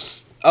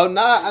 Oh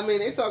nah, I mean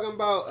they talking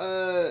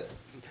about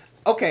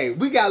okay,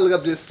 we gotta look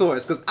up this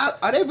source because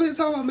are they really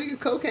talking about making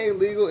cocaine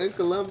legal in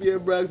Colombia,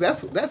 bro?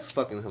 That's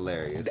fucking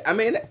hilarious. I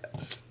mean,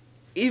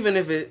 even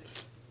if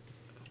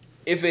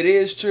it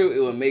is true, it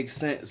would make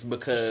sense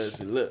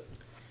because look,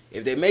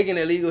 if they're making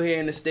it legal here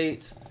in the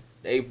States,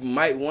 they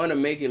might want to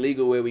make it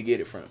legal where we get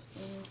it from.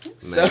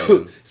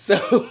 Man.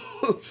 So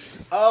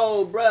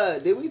Oh,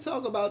 bruh, did we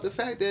talk about the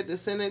fact that the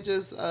Senate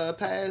just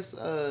passed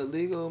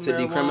legal to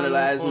marijuana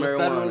decriminalize on marijuana, a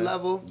federal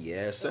level?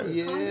 yes, sir. Was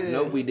Yeah. Congress or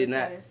Nope, we was did it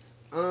not.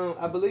 Senate?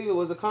 I believe it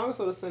was the Congress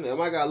or the Senate. Oh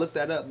my God, look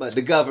that up. But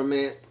the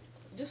government,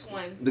 Just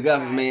one. the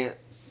government,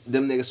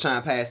 them niggas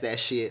trying to pass that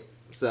shit.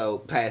 So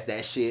pass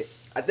that shit.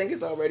 I think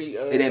it's already.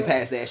 It didn't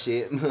pass that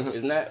shit.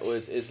 It's not.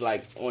 It's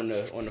like on the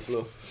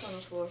floor. It's on the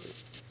floor.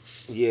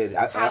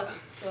 Yeah.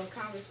 House. So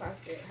Congress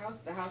passed it.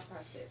 The House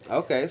passed it.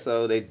 Okay,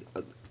 so they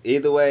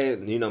either way,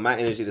 you know, my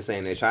energy the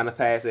same. They're trying to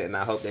pass it, and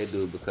I hope they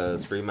do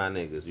because free my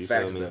niggas. You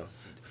Facts feel me? though.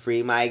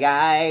 Free my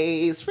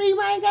guys. Free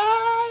my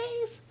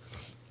guys.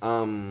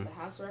 The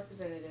House of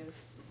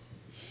Representatives.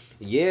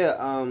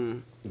 Yeah.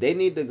 They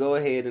need to go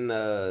ahead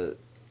and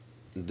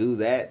do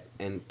that,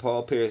 and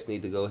Paul Pierce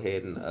need to go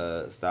ahead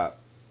and stop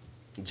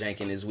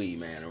Janking his weed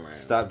man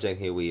around.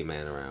 janking your weed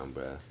man around,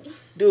 bruh.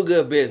 Do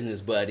good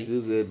business, buddy.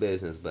 Do good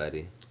business,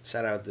 buddy.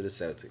 Shout out to the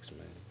Celtics,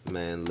 man.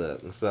 Man,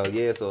 look. So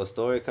yeah, so a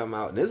story come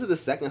out. This is the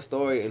second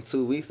story in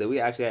 2 weeks that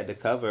we actually had to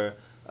cover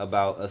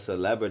about a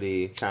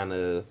celebrity kind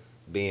of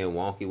being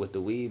wonky with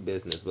the weed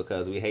business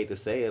because we hate to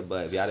say it,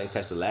 but if y'all didn't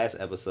catch the last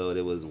episode,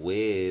 it was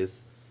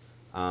Wiz,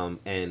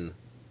 and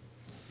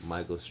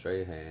Michael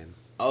Strahan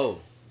Oh,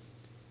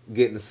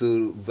 getting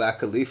sued by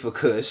Khalifa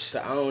Kush,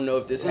 so I don't know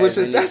if this has which is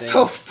anything. that's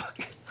so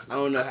fucking. I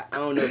don't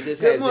know if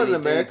this Good has morning,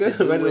 anything America. to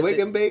do Ready to with wake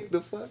it. and bake?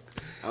 The fuck.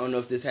 I don't know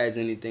if this has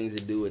anything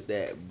to do with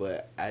that,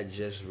 but I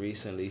just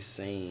recently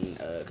seen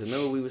because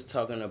remember we was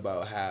talking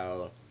about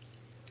how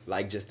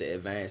like just the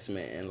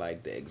advancement in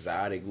like the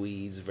exotic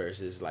weeds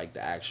versus like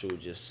the actual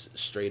just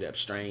straight up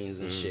strains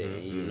and shit,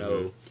 and you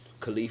know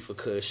Khalifa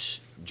Kush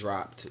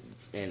dropped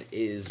and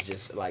is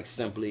just like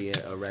simply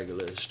a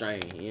regular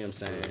strain, you know what I'm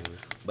saying?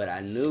 But I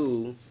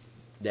knew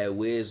that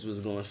Wiz was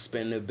gonna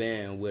spin the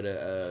band with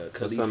a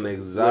Khalifa, some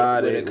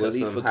exotic, with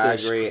Khalifa some high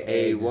Kush. grade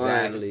A1.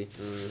 Exactly.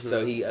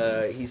 So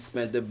he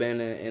spent the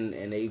band and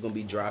they gonna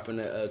be dropping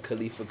a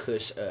Khalifa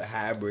Kush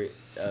hybrid.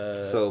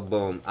 So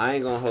boom, I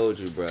ain't gonna hold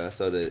you, bruh.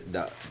 So the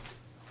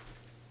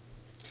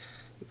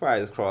you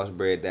probably just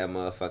crossbred that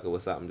motherfucker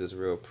with something just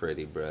real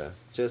pretty, bruh.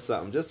 Just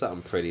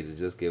something pretty to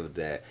just give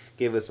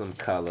it some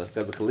color.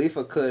 Cause the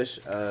Khalifa Kush,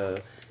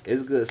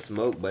 is good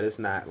smoke, but it's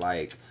not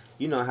like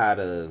you know how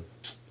the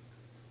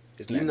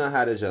It's you not. know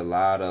how the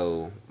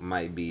gelato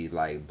might be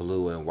like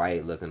blue and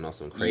white looking on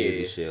some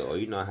crazy Yeah. shit, or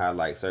you know how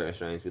like certain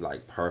strains be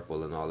like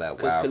purple and all that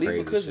Cause wild Khalifa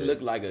crazy Kush shit.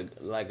 looked like a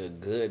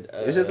good.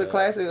 It's just a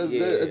classic,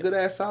 yeah. a good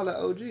ass solid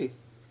OG. You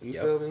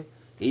Yep. feel me?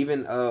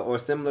 Even or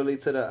similarly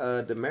to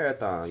the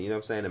marathon. You know what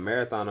I'm saying? The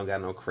marathon don't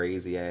got no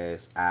crazy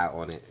ass eye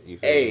on it. You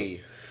feel me?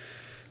 Hey,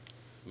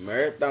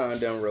 Marathon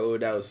done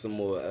rolled out some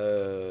more.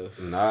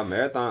 Nah,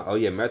 marathon. Oh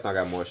yeah, marathon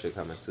got more shit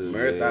coming too.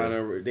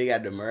 Marathon, they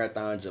got the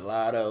Marathon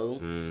Gelato.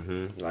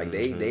 Yeah. Like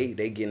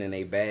they get in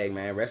a bag,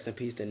 man. Rest in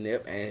peace to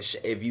Nip. And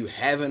if you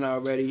haven't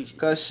already,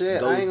 Cause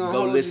shit, I ain't gonna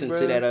go hold listen you,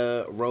 to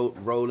bruh. that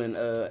rolling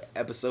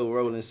episode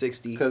rolling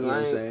 60. Cause You know what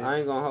I'm saying? I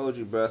ain't gonna hold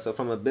you, bruh. So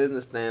from a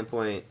business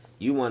standpoint,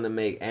 you want to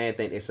make and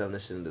think they selling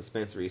this shit in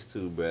dispensaries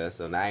too, bruh.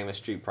 So not even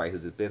street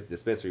prices,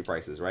 dispensary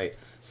prices, right?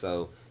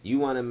 So you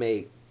want to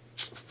make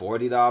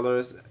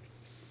 $40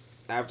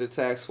 after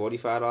tax,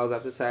 $45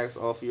 after tax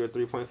off your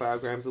 3.5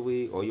 grams a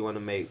week, or you want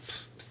to make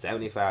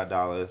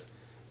 $75,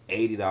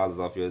 $80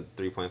 off your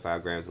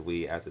 3.5 grams of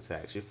weed after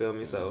tax. You feel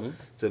me? So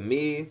to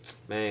me,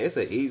 man, it's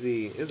an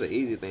easy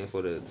thing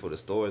for the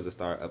stores to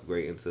start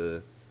upgrading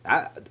to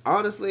I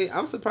honestly,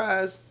 I'm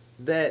surprised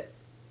that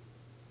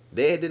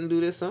they didn't do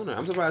this sooner.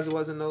 I'm surprised it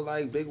wasn't no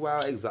like big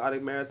wild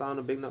exotic marathon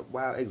or big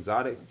wild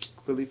exotic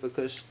Khalifa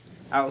Kush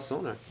out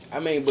sooner. I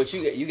mean, but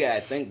you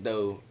gotta think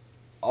though,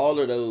 all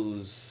of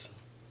those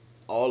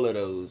all of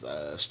those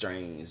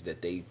strains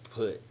that they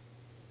put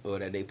or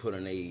that they put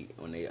on they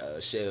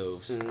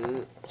shelves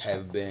Mm-hmm.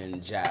 have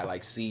been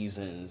like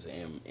seasons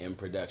in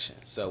production.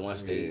 So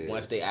Yeah.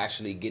 once they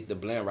actually get the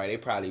blend right, they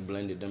probably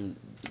blended them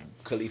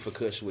Khalifa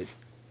Kush with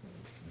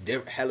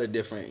hella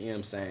different, you know what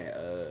I'm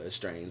saying,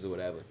 strains or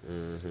whatever,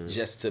 Mm-hmm.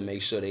 just to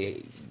make sure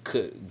they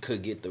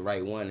could get the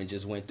right one, and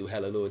just went through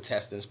hella little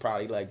testings,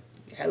 probably like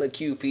hella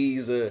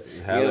QPs, you know what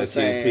I'm Hella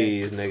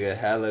saying, QPs, nigga.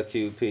 Hella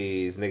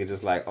QPs, nigga.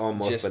 Just like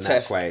almost, but just not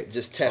test quite.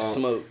 just test Oh,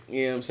 smoke,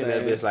 you know what I'm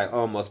and that saying. bitch like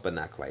almost, but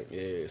not quite.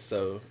 Yeah,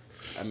 so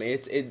I mean,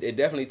 it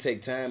definitely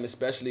take time,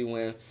 especially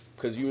when,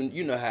 because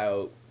you know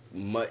how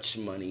much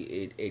money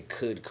it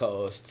could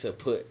cost to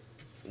put,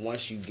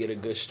 once you get a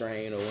good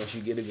strain or once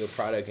you get a good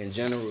product in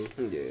general,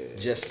 Yeah.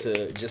 just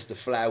to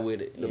fly with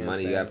it. You The know what I'm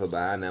money you gotta saying? put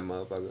behind that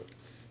motherfucker.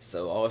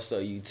 So also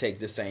you take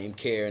the same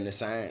care and the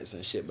science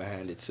and shit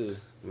behind it too.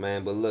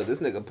 Man, but look, this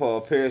nigga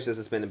Paul Pierce, just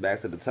to spin it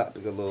back to the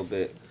topic a little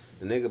bit.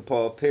 The nigga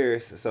Paul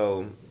Pierce,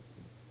 so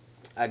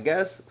I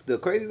guess the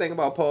crazy thing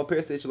about Paul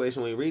Pierce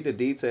situation, when you read the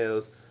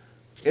details,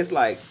 it's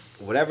like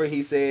whatever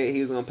he said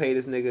he was gonna pay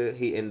this nigga,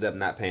 he ended up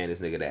not paying this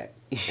nigga that.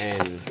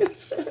 And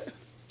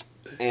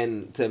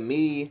and to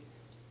me,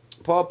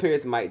 Paul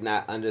Pierce might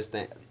not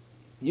understand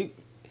you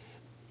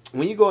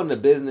when you go into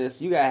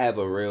business, you gotta have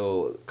a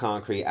real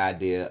concrete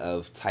idea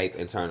of type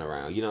and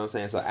turnaround. You know what I'm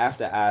saying? So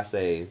after I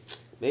say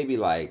maybe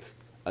like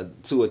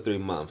 2 or 3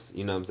 months,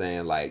 you know what I'm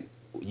saying? Like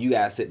you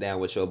gotta sit down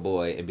with your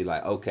boy and be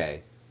like,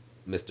 okay,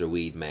 Mr.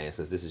 Weed Man,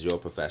 since this is your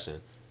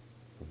profession,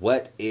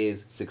 what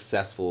is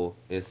successful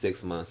in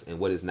 6 months and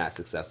what is not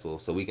successful,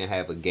 so we can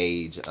have a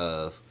gauge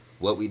of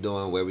what we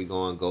doing, where we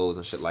going, goals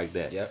and shit like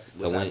that. Yep.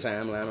 So What's our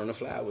when timeline on the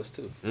flowers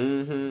too?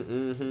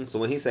 So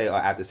when he say, "Oh,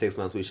 after 6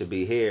 months we should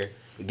be here,"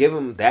 give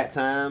him that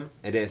time,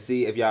 and then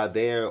see if y'all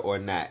there or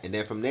not, and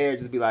then from there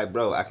just be like,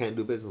 "Bro, I can't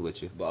do business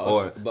with you,"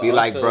 or But be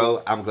like, also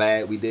 "Bro, I'm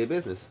glad we did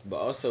business." but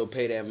also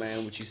pay that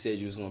man what you said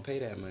you was gonna pay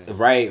that man.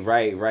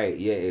 Right.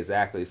 Yeah,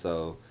 exactly.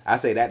 So I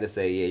say that to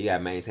say, yeah, you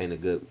gotta maintain a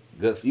good.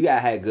 You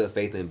gotta have good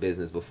faith in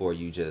business before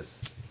you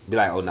just be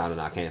like, "Oh no,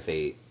 I can't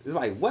fade." It's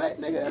like,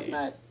 what, nigga? That's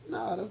Yeah. not.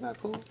 No, that's not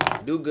cool.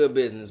 Do good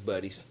business,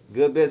 buddies.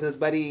 Good business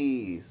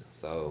buddies.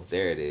 So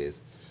there it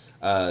is.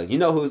 You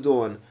know who's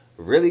doing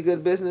really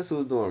good business?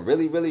 Who's doing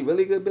really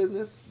good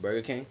business?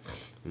 Burger King.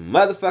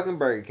 Motherfucking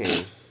Burger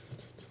King.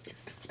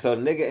 So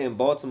the nigga in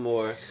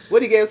Baltimore,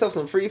 what he gave himself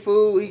some free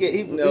food.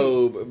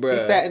 No, He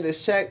bruh. fattened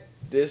his check.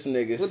 This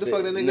nigga What the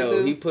fuck that said nigga no.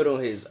 do? He put on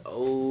his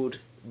old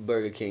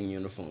Burger King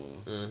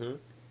uniform Mm-hmm.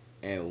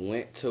 and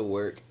went to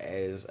work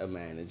as a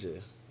manager.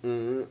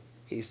 Mm-hmm.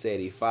 He said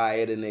he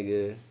fired a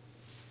nigga.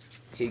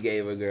 He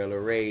gave a girl a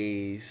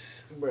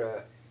raise.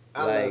 Bruh,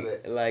 I love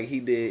it. Like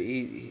he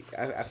did.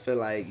 I feel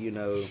like,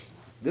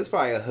 This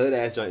probably a hood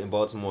ass joint in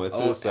Baltimore too.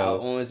 out So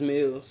on his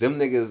meals. them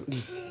niggas,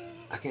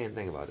 I can't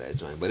think about that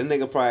joint. But them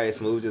nigga probably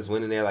smooth just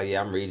went in there like,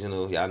 yeah, I'm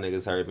regional. Y'all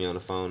niggas heard me on the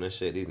phone and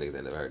shit. These niggas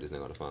ain't never heard this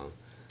nigga on the phone.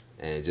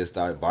 And just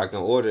started barking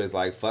orders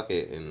like, fuck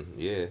it. And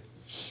yeah,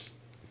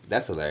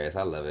 that's hilarious.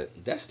 I love it.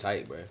 That's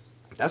tight, bro.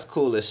 That's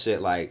cool as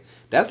shit. Like,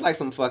 that's like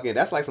some,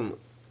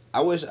 I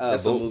wish,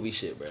 That's some boom. movie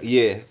shit, bro.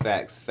 Yeah,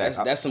 facts.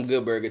 That's some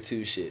good Burger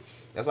 2 shit.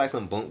 That's like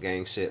some bunk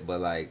gang shit,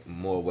 but like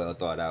more well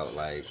thought out.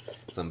 Like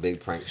some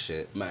big prank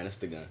shit. Minus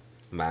the gun.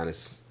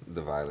 Minus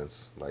the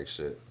violence, like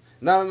shit.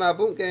 No,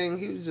 Boot Gang.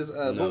 He was just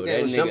Boot No,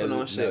 Gang was jumping on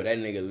no, shit. that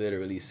nigga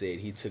literally said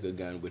he took a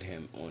gun with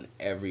him on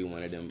every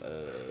one of them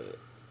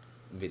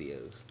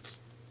videos.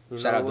 You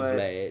Shout know out to what?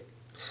 Vlad.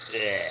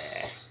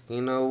 Yeah.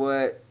 You know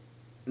what?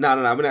 No,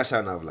 we're not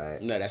shouting out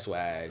Vlad. No, that's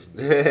why I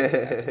did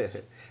after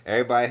this.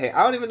 Everybody hate.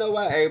 I don't even know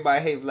why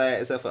everybody hate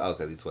Vlad except for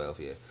because he's 12.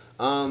 Yeah.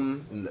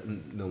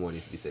 No more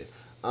needs to be said.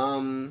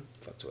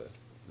 Fuck 12.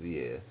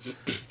 Yeah.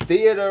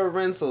 Theater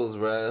rentals,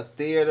 bruh.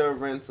 Theater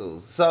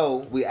rentals.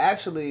 So we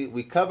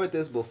covered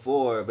this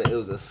before, but it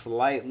was a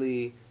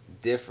slightly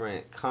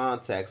different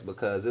context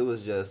because it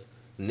was just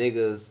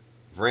niggas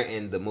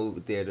renting the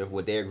movie theater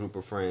with their group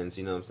of friends,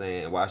 you know what I'm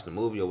saying, and watching the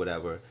movie or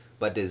whatever.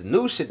 But this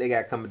new shit they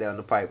got coming down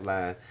the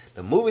pipeline,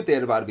 the movie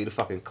theater about to be the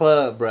fucking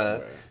club, bruh.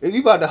 Bruh. If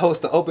you about to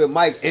host an open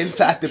mic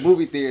inside the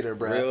movie theater,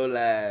 bruh. Real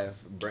live.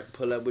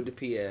 Pull up with the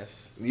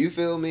PS. You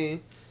feel me?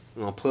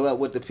 I'm gonna pull up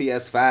with the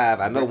PS5.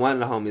 I know one of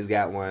the homies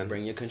got one.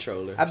 Bring your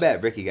controller. I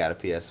bet Ricky got a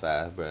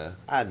PS5, bruh.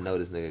 I know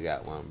this nigga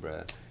got one,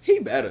 bruh. He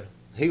better.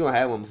 He gonna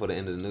have one before the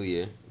end of the new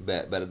year.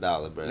 Bet $1,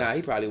 bruh. Nah,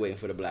 he probably waiting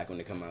for the black one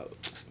to come out.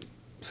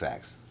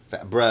 Facts.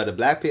 Bruh, the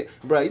black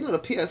bruh, you know the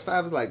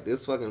PS5 is like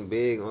this fucking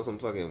big on some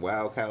fucking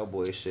wild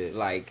cowboy shit.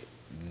 Like,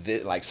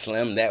 like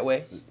slim that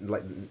way.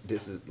 Like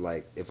this is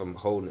like if I'm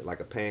holding it like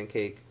a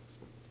pancake,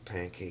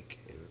 and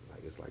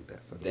like it's like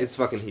that. It's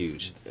fucking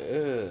huge.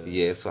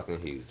 Yeah, it's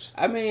fucking huge.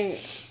 I mean,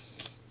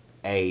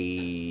 A.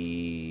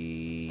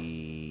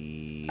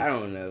 I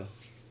don't know.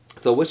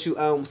 So what you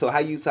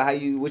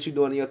what you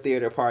doing in your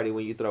theater party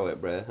when you throw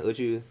it, bruh? What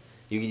you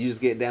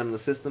just get down on the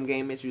system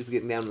gaming? You just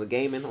getting down on the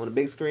gaming on the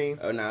big screen?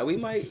 Oh nah, we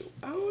might.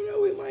 I don't know.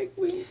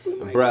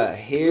 Bruh, We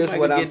here's might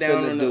what could I'm get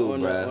down finna do,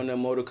 bruh. on the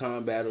Mortal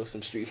Kombat or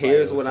some Street Fighter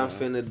Here's or what I'm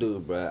something. finna do,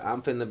 bruh.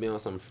 I'm finna be on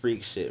some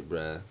freak shit,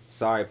 bruh.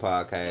 Sorry,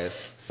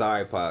 podcast.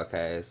 Sorry,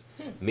 podcast.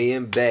 Me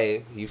and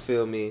Bay, you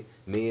feel me?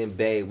 Me and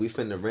Bay, we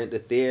finna rent the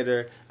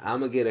theater. I'm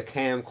gonna get a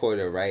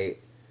camcorder, right?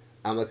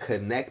 I'm gonna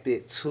connect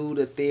it to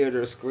the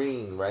theater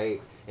screen,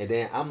 right? And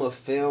then I'm gonna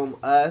film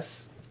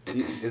us.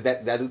 Is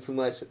that do too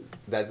much?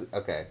 That's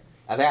okay.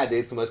 I think I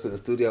did too much because the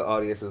studio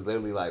audience is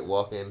literally like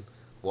walking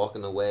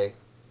away.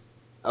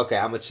 Okay,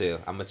 I'm gonna chill.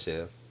 I'm gonna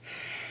chill.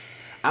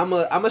 I'm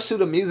gonna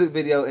shoot a music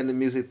video in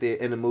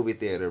the in the movie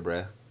theater,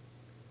 bruh.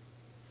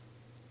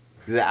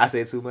 Did I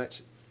say too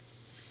much?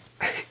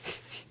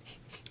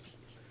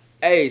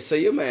 Hey, so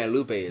your man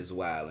Lupe is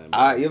wilding, All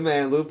bro. right, your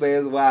man Lupe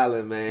is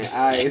wilding, man.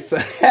 All right, so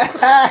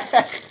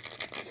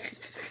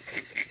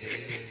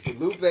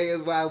Lupe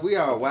is wild. We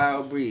are a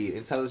wild breed,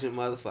 intelligent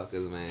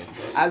motherfuckers, man.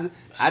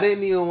 I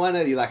didn't even want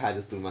to. You like I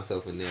just threw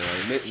myself in there.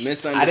 Right? I didn't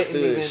Misunderstood,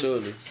 even.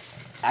 surely.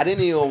 I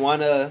didn't even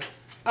want to.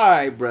 All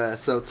right, bruh.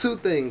 So two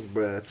things,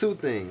 bruh. Two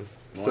things.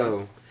 One,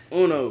 So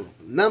uno.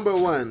 number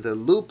one, the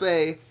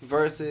Lupe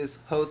versus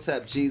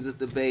Hotep Jesus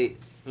debate.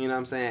 You know what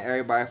I'm saying?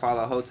 Everybody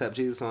follow Hotep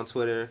Jesus on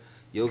Twitter.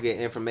 You'll get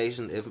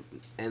information if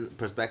and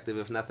perspective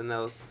if nothing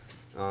else.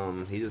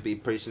 He just be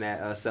preaching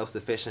that self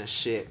sufficient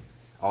shit.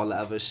 All the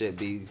other shit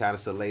be kind of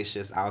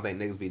salacious. I don't think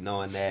niggas be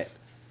knowing that,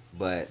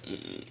 but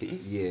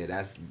yeah,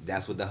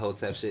 that's what the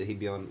Hotep shit he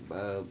be on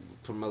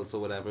promotes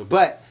or whatever.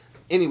 But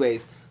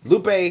anyways,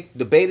 Lupe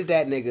debated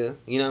that nigga.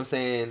 You know what I'm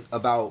saying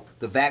about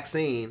the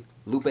vaccine.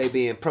 Lupe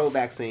being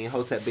pro-vaccine,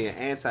 Hotep being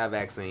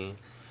anti-vaccine.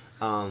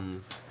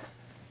 Um,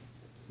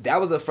 that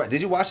was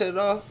did you watch it at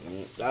all?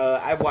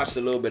 I watched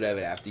a little bit of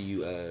it after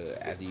you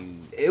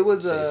It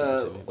was say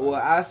something to me about well,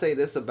 it. I say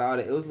this about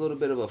it. It was a little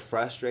bit of a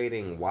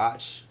frustrating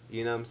watch.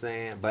 You know what I'm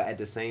saying? But at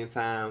the same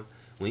time,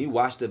 when you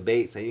watch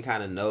debates and you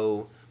kind of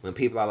know when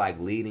people are like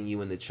leading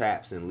you into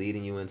traps and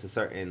leading you into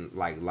certain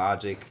like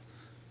logic,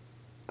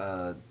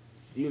 uh,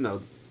 you know,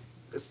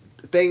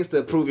 things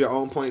to prove your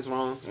own points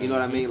wrong. You know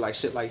what I Mm-hmm. mean? Like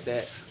shit like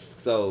that.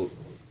 So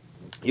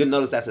you'll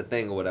notice that's a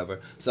thing or whatever.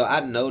 So I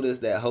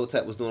noticed that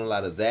Hotep was doing a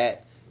lot of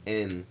that,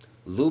 and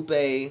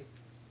Lupe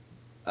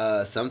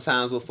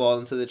sometimes will fall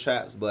into the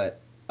traps,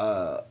 but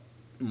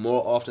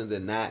more often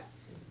than not,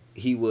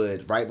 he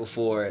would right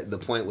before the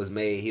point was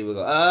made, he would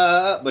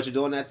go, but you're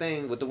doing that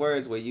thing with the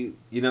words where you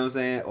know what I'm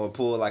saying, or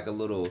pull like a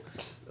little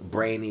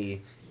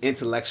brainy,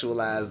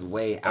 intellectualized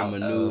way A out of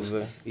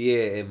maneuver,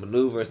 and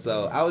maneuver.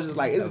 So I was just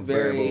like, it's a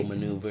verbal very.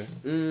 maneuver.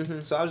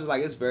 So I was just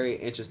like, it's very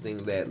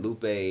interesting that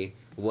Lupe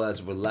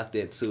was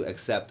reluctant to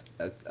accept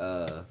A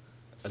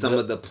some good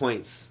of the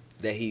points.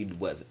 that he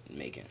wasn't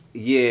making.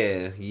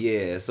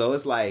 Yeah. So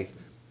it's like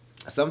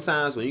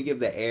sometimes when you give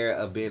the air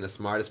of being the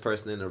smartest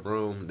person in the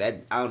room,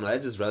 that I don't know,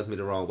 that just rubs me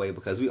the wrong way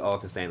because we all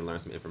can stand and learn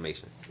some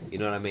information. You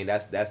know what I mean?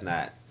 That's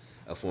not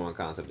a foreign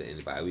concept to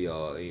anybody. We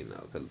all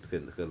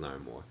could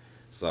learn more.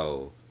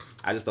 So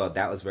I just thought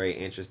that was very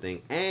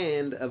interesting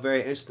and a very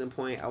interesting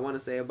point. I want to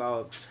say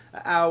about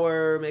an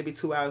hour, maybe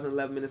 2 hours and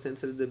 11 minutes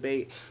into the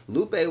debate,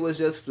 Lupe was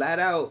just flat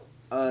out.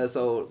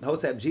 So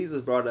Hotep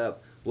Jesus brought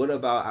up what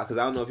about because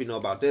I don't know if you know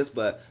about this,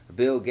 but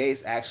Bill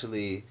Gates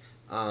actually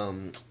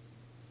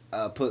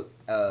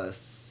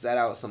set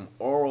out some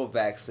oral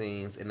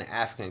vaccines in the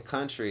African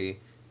country,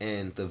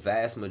 and the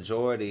vast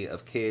majority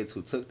of kids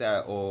who took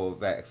that oral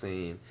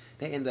vaccine,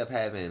 they end up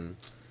having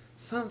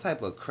some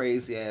type of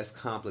crazy ass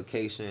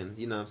complication.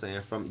 You know what I'm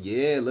saying? From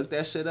look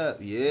that shit up.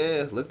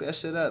 Yeah, look that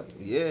shit up.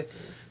 Yeah.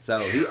 So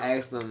he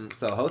asked them.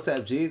 So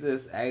Hotep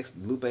Jesus asked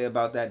Lupe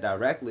about that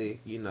directly.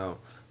 You know,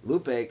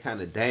 Lupe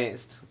kind of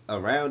danced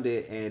around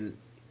it, and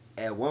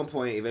at one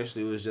point,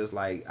 eventually, it was just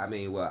like, I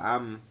mean, well,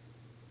 I'm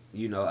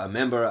a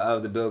member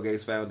of the Bill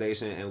Gates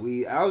Foundation,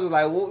 and I was just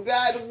like, well,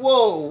 God, Yeah,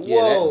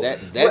 whoa. that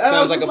And I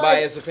sounds was like just a like,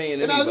 biased opinion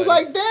to and I me, was just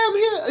buddy. like, damn,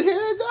 here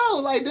it go.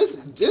 Like this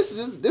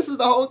is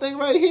the whole thing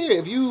right here.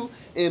 If you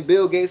and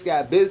Bill Gates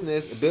got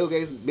business, Bill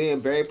Gates being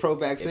very pro If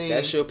that's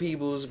vaccine, your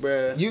people's,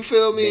 bruh, you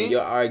feel then me?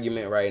 your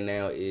argument right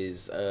now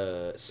is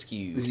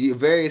skewed. You're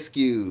very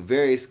skewed,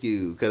 very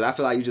skewed. Because I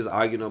feel like you just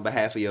arguing on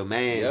behalf of your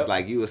man's, Yep.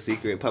 like you a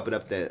secret puppet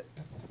up that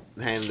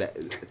hand that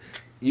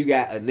you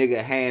got a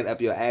nigga hand up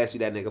your ass, you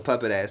that nigga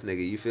puppet ass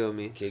nigga. You feel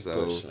me? Kick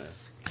So push, man.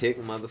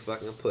 kick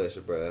motherfucking push,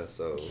 bruh.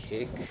 So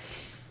Kick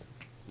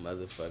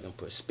motherfucking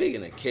push.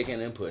 Speaking of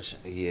kicking and pushing,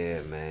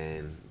 yeah,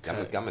 man. I'm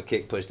cunt. gonna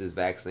kick push this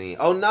vaccine.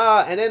 Oh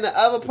nah, and then the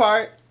other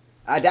part,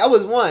 that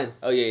was one.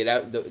 Oh yeah,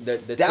 the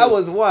That two,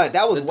 was one.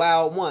 That was the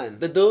wild one.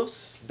 the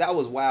dos, That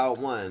was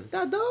wild one.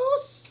 the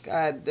dos.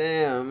 God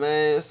damn,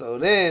 man. So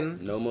then,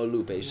 No more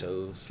Lupe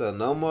shows. so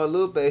no more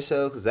Lupe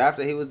show because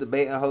after he was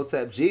debating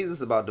Hotep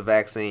Jesus about the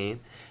vaccine,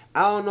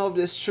 I don't know if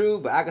this true,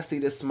 but I can see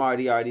this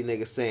smarty arty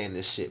nigga saying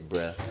this shit,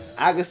 bruh.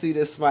 I can see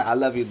this smart. I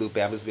love you, Lupe.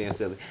 I'm just being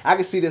silly. I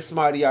can see this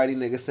smarty arty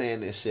nigga saying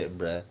this shit,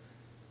 bruh.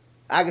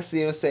 I can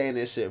see him saying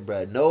this shit,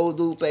 bro. No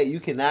Lupe, you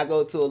cannot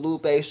go to a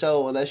Lupe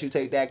show unless you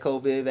take that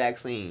COVID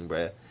vaccine,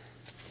 bro.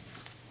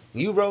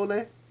 You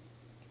rolling?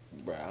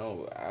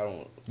 Bro, I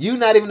don't. You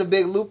not even a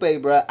big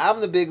Lupe, bro.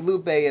 I'm the big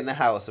Lupe in the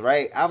house,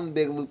 right? I'm the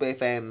big Lupe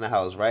fan in the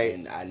house, right?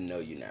 And I know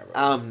you're not rolling.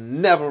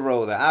 I'm never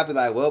rolling. I'll be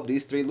like, well,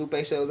 these 3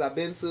 Lupe shows I've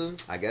been to,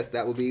 I guess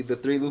that would be the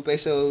 3 Lupe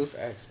shows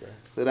Facts, bro.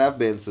 that I've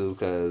been to,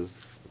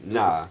 cause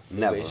nah,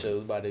 never. Lupe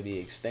show's about to be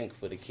extinct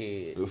for the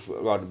kid. It's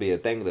about to be a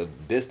thing of the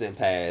distant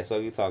past. What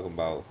are you talking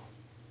about?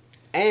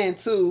 And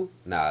 2,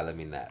 nah, let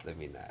me not. I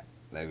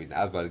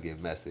was about to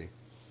get messy.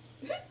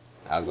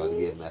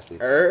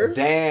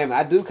 Damn,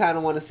 I do kind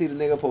of want to see the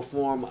nigga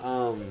perform.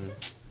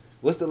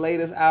 What's the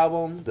latest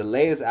album? The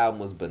latest album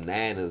was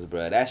bananas,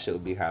 bro. That shit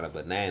would be kind of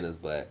bananas,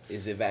 but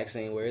Is it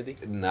vaccine worthy?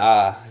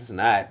 nah, it's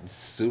not. It's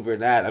super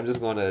not. I'm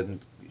just gonna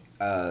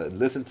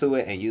listen to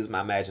it and use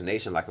my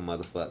imagination like a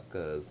motherfucker.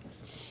 Cause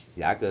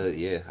yeah, I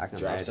can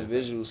Drop imagine. some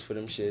visuals for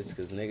them shits,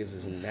 cause niggas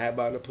is not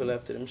about to pull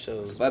up to them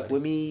shows. Fuck Buddy.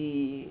 with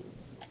me.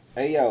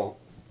 Hey yo,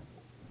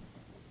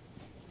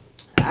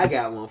 I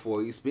got one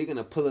for you. Speaking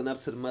of pulling up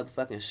to the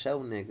motherfucking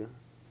show, nigga.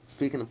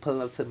 Speaking of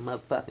pulling up to the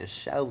motherfucking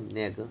show,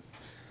 nigga.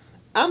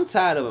 I'm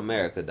tired of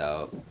America,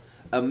 dog.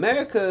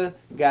 America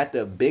got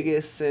the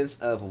biggest sense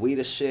of we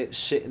the shit,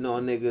 shitting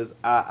on niggas.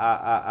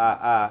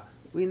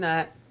 We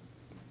not.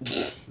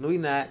 We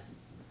not.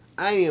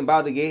 I ain't even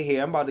about to get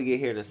here. I'm about to get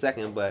here in a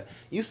second, but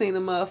you seen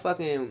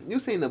you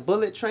seen the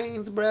bullet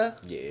trains, bruh?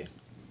 Yeah,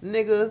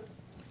 Nigga,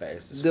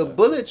 fast as the fuck.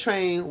 bullet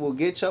train will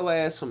get your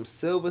ass from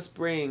Silver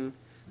Spring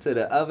to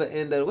the other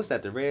end of, what's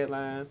that, the red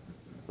line?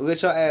 Will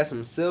get your ass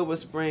from Silver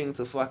Spring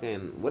to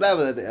fucking,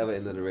 whatever at the other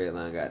end of the red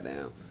line,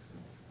 goddamn.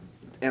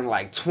 In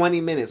like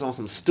 20 minutes on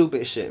some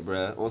stupid shit,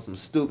 bruh. On some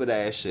stupid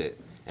ass shit.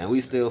 And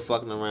we still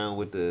fucking around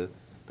with the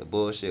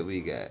bullshit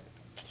we got.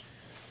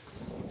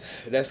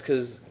 That's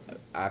cause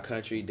our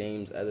country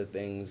deems other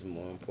things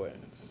more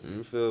important.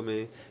 You feel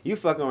me? You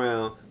fucking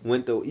around,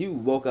 you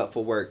woke up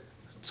for work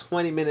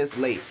 20 minutes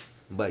late,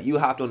 but you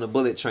hopped on the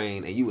bullet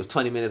train and you was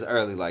 20 minutes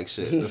early like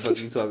shit. The fuck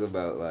you talking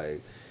about?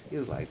 Like, he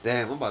was like,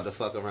 damn, I'm about to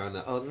fuck around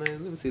now. Oh man, let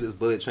me see this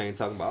bullet train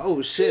talking about,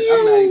 oh shit,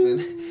 I'm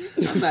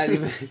not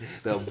even,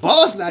 the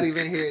boss not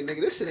even here,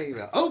 nigga. This shit ain't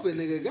even open,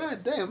 nigga.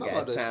 God damn, I'm Got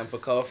about to. time for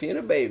coffee and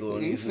a bagel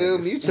on You these feel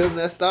niggas. me? You chilling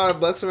at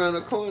Starbucks around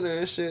the corner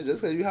and shit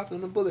just because you hopped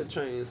on the bullet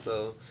train.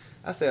 So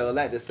I say all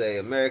that to say,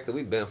 America,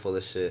 we been full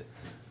of shit.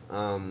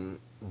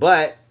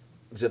 But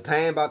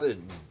Japan about to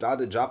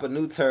drop a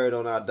new turd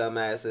on our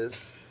dumbasses.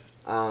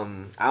 I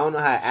don't know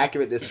how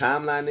accurate this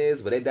timeline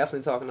is, but they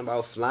definitely talking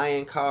about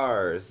flying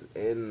cars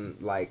in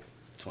like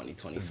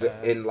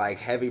 2025.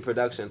 heavy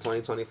production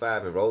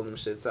 2025 and rolling them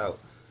shits out.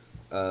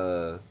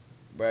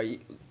 Bro,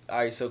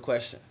 alright, so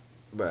question.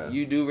 Bruh.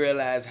 You do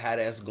realize how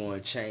that's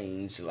going to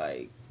change,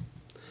 like,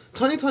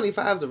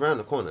 2025 is around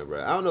the corner,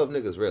 bro. I don't know if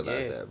niggas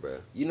realize yeah. that, bro.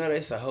 You know,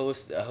 that's a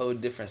whole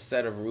different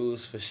set of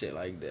rules for shit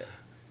like that.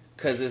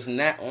 Cause it's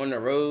not on the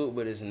road,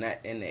 but it's not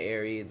in the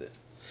air either.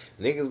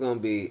 Niggas gonna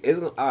be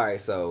all right.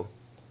 So,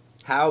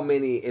 how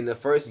many in the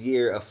first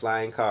year of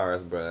flying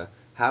cars, bruh?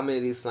 How many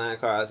of these flying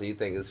cars do you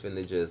think is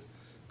finna just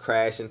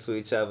crash into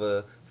each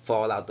other,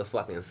 fall out the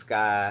fucking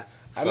sky?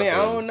 I mean, I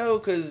don't know,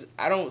 cause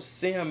I don't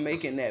see him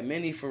making that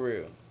many for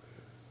real.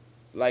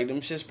 Like,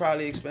 them shit's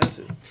probably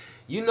expensive.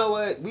 You know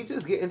what? We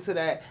just get into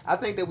that. I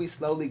think that we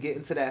slowly get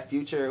into that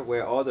future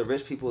where all the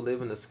rich people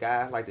live in the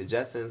sky, like the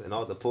Jetsons, and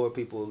all the poor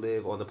people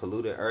live on the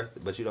polluted Earth,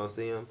 but you don't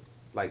see them,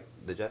 like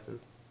the Jetsons.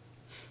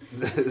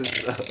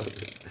 So,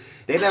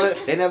 they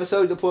never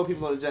showed you the poor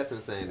people on the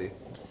Jetsons, Sandy. In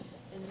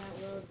that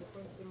world, the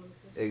poor people don't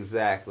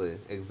exist.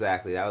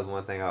 Exactly. That was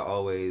one thing I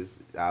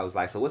was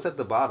like, so what's at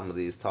the bottom of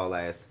these tall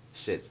ass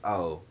shits?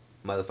 Oh,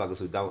 motherfuckers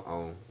who don't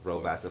own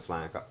robots and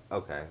flying cars.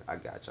 Okay, I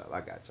got y'all.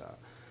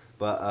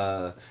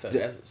 But So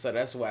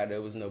that's why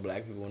there was no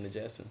black people in the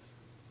Jetsons.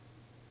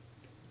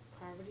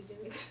 Poverty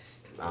didn't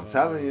exist. I'm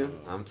telling you.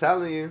 I'm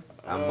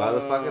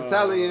motherfucking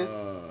telling you.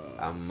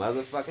 I'm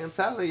motherfucking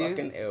telling you.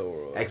 Fucking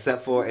Elroy.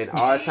 Except for in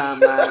our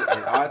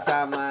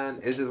timeline,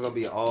 it's just gonna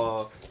be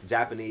all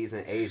Japanese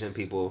and Asian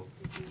people.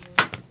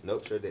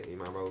 Nope, sure didn't. You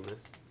mind rolling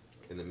this?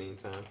 In the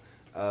meantime,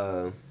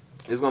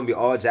 it's gonna be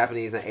all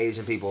Japanese and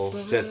Asian people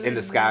just in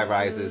the sky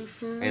rises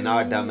and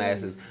our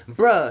dumbasses.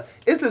 Bruh,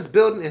 is this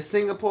building in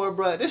Singapore,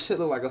 bruh? This shit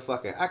look like a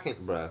fucking, I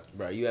can't, bruh.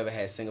 Bro, you ever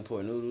had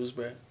Singapore noodles,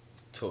 bro?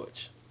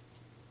 Torch.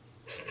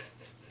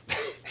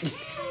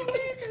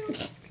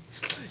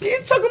 You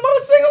talking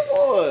about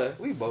Singapore?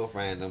 We both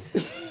random.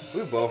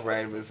 We both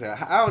random as hell.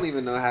 I don't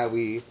even know how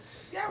we.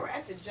 Y'all were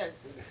at the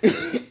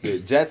Jetsons. The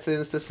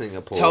Jetsons to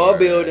Singapore. Tall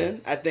building.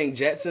 I think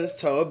Jetsons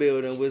tall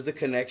building was the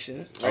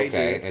connection right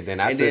okay, there. and then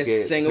I took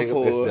it.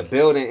 Singapore. The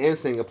building in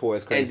Singapore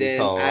is crazy and then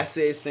tall. I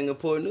said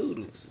Singapore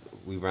noodles.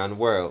 We around the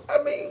world.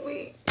 I mean,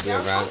 We're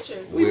around.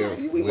 We're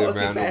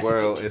around the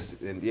world.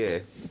 And yeah,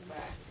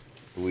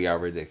 we are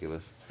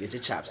ridiculous. Get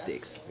your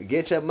chopsticks.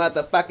 Get your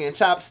motherfucking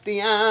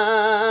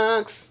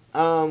chopsticks.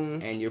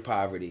 And your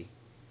poverty.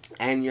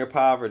 And your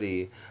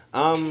poverty.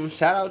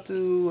 Shout out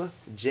to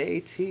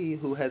JT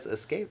who has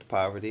escaped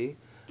poverty.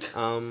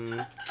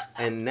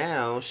 and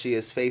now she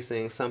is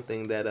facing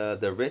something that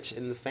the rich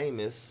and the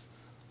famous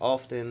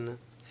often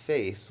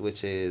face,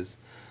 which is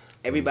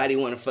Everybody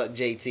want to fuck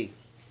JT.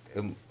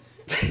 um,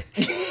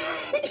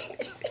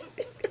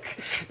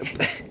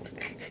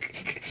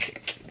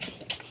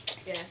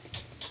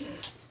 Yes,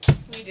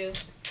 we do.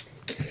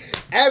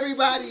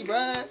 everybody,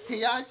 bruh. Can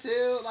y'all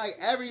chill? Like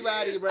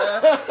everybody,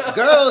 bruh.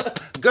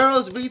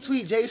 Girls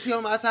retweet JT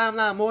on my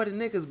timeline more than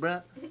niggas,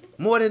 bruh.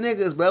 More than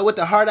niggas, bruh. With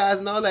the hard eyes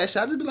and all that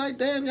shit. I just be like,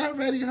 damn, y'all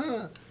ready,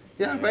 huh?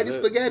 Y'all Man, ready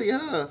look. spaghetti,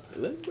 huh?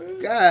 Look,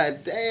 bro.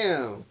 God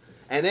damn.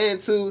 And then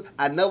too,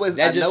 I know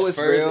That just it's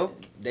further. real.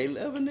 They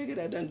love a nigga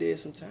that done did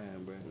some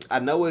time, bro. I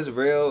know it's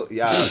real,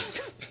 y'all,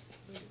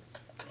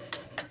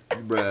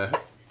 bruh.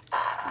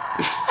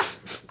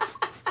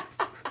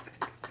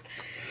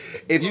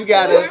 If you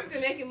got a Performed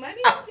and making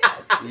money,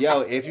 yes.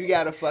 yo, if you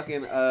got a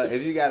fucking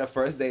if you got a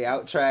first day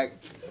out track,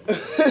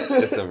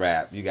 it's a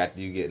wrap. You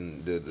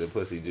getting the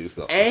pussy juice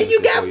off. And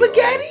you got before you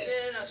spaghetti.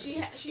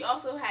 No. She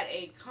also had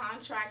a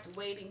contract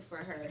waiting for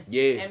her.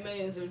 Yeah. And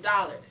millions of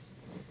dollars.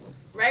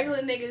 Regular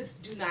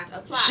niggas do not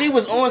apply. She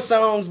was on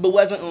songs, but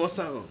wasn't on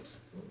songs,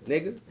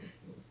 nigga.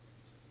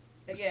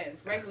 Again,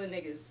 regular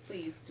niggas,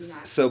 please do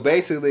not. So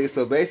basically,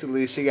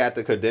 she got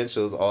the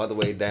credentials all the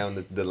way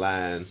down the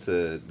line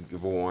to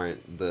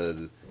warrant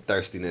the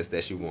thirstiness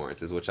that she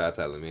warrants. Is what y'all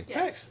telling me? Yes.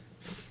 Facts.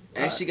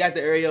 And she got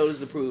the areolas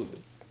to prove it.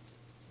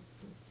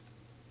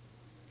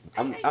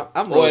 I'm Or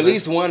at rolling.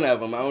 least one of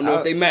them. I don't know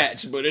if they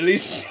match, but at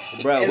least,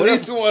 Bro, at what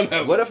least if, one of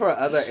them. What if her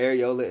other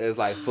areola is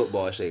like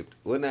football shaped?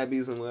 Wouldn't that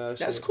be some wild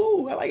shit? That's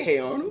cool. I like Hey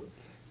Arnold.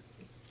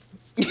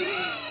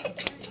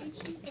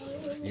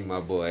 You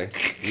my boy.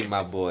 You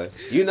my boy.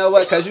 You know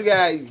what? Cause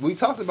we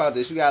talked about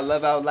this. You got to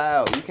love out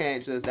loud. You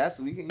can't just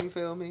you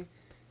feel me?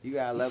 You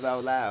got to love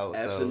out loud.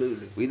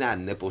 Absolutely. So we not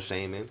nipple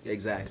shaming.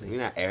 Exactly. We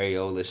not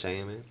areola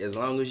shaming. As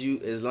long you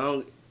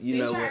Did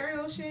know you what.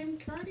 Ariel shame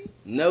Cardi?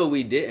 No,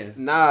 we didn't.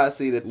 Nah,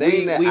 see the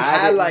thing We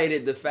I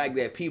highlighted the fact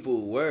that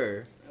people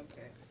were,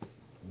 Okay.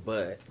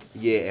 but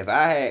yeah, if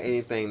I had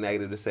anything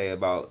negative to say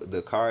about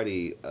the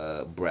Cardi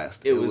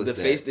breast, it was the that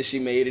face that she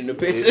made in the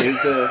picture.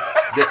 It's the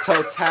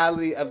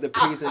totality of the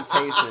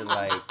presentation.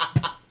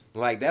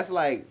 Like that's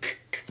like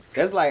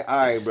all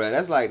right, bro.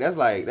 That's like all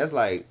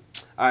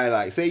right.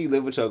 Like say you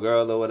live with your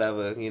girl or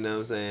whatever, you know what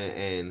I'm saying,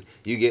 and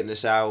you get in the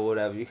shower or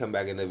whatever. You come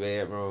back in the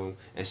bedroom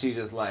and she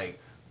just like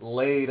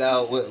laid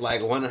out with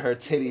like one of her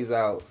titties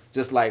out,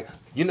 just like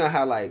you know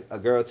how like a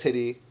girl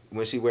titty.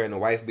 When she wearing a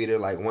wife beater,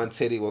 like one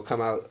titty will come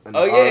out in the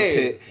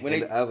armpit when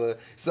and the other.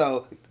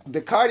 So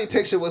the Cardi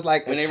picture was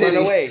like when a they titty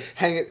run away.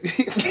 hanging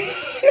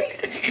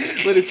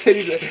with the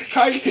titties.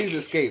 Cardi titties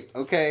escaped.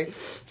 Okay,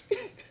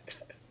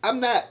 I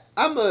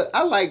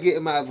like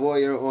getting my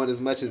voyeur on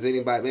as much as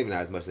anybody. Maybe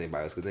not as much as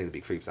anybody else because niggas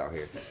be creeps out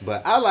here.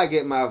 But I like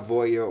getting my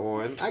voyeur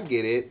on. I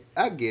get it.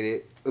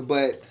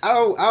 But I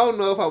don't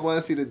know if I want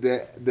to see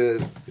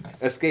the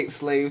escaped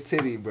slave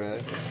titty, bro.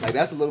 Like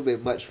that's a little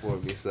bit much for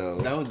me.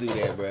 So Don't do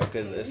that, bro.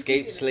 Because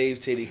escaped slave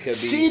titty could be.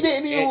 she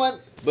didn't even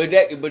want. But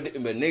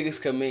niggas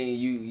come in,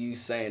 you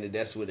saying that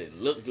that's what it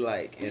looked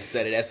like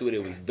instead of that's what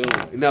it was doing.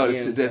 No, You know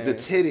what I'm the saying?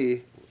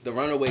 titty. The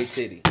runaway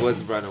titty.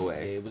 Was Yeah,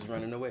 runaway. it was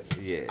running away.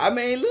 Yeah. I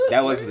mean, look.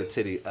 That wasn't man. the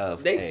titty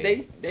of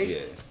They yeah.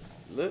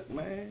 look,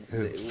 man.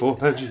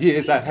 400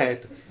 years I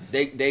had.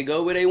 They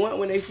go where they want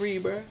when they free,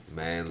 bro.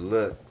 Man,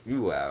 look,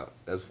 you out.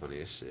 That's funny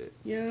as shit.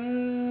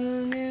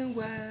 Young and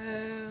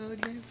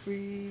wild and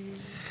free.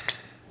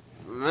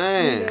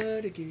 Man. We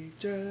love to get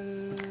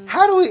drunk.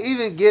 How do we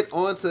even get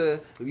onto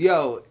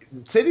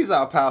titties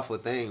are a powerful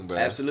thing, bro.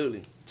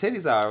 Absolutely.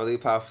 Titties are a really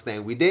powerful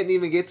thing. We didn't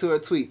even get to her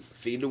tweets.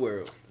 Feed the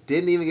world.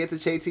 Didn't even get to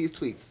JT's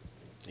tweets.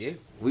 Yeah.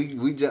 We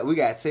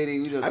got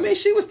titty. I mean,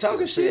 she was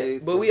talking titty,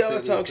 shit, but we all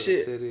talk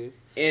shit. Titty.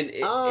 And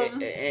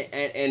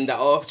the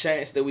off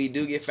chance that we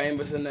do get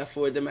famous enough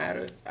for it to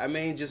matter, I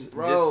mean, just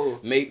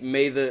may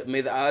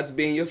the odds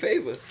be in your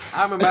favor.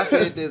 I remember I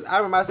said this.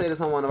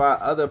 On one of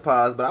our other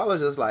pods, but I was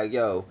just like,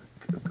 yo,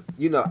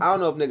 I don't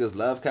know if niggas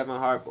love Kevin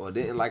Hart or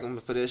didn't like him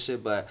for this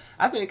shit, but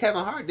I think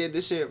Kevin Hart did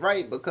this shit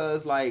right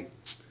because like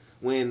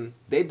when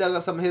they dug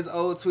up some of his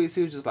old tweets,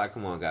 he was just like,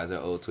 come on guys, they're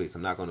old tweets.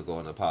 I'm not going to go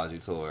on an apology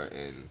tour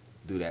and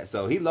do that.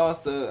 So he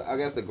lost the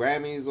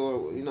Grammys or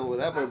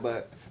whatever, Oscars.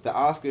 but the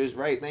Oscars,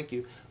 right? Thank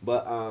you.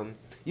 But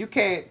you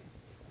can't.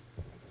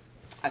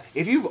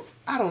 If you,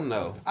 I don't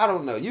know.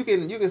 You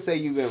can say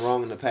you've been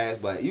wrong in the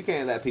past, but you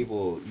can't let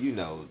people,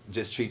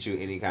 just treat you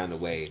any kind of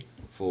way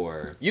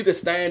for. You can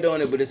stand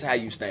on it, but it's how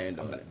you stand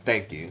on it.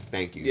 Thank you.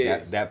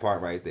 Yeah. That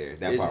part right there.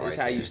 It's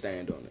how you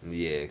stand on it.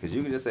 Yeah, because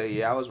you can just say,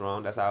 yeah, I was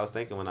wrong. That's how I was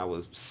thinking when I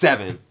was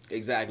 7.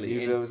 Exactly.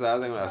 You feel me? So I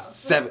was thinking when I was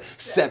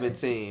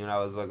 17, when I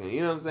was fucking,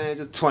 you know what I'm saying?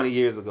 Just 20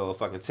 years ago,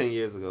 fucking 10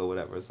 years ago,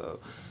 whatever. So,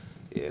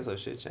 yeah, so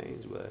shit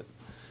changed, but.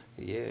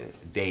 Yeah,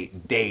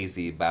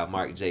 Daisy by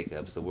Marc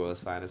Jacobs, the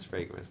world's finest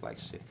fragrance, like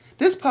shit.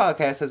 This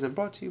podcast has been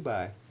brought to you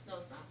by. No,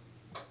 it's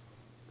not.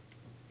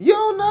 You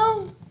don't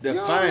know The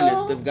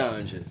finest of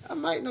ganja. I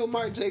might know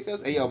Marc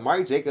Jacobs. Hey, yo,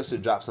 Marc Jacobs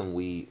should drop some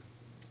weed.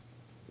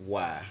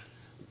 Why?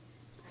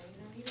 How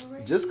you know You know,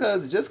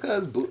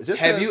 right?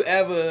 Have you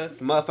ever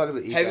motherfuckers will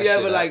eat have that you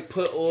ever shit up. like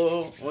put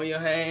oil on your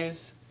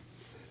hands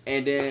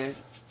and then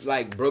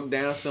like broke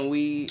down some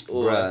weed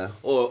Bruh.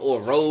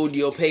 or rolled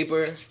your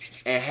paper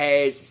and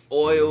had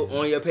oil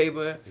on your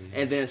paper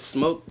and then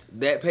smoked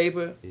that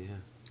paper? Yeah.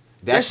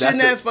 That shit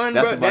not fun,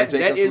 that's bro. the Marc That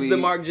Jacobs is the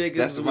weed. Marc Jacobs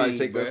That's the Marc weed,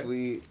 Jacobs bro.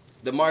 weed.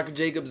 The Marc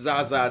Jacobs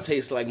Zaza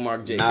tastes like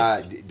Marc Nah,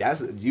 Jacobs.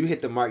 that's you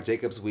hit the Marc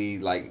Jacobs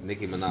weed like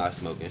Nicki Minaj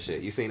smoking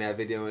shit. You seen that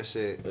video and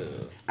shit?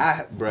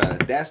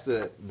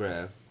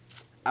 Bruh.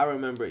 I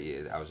remember,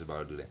 I was about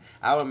to do that.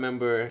 I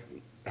remember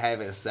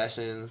having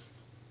sessions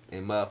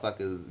and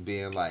motherfuckers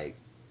being like,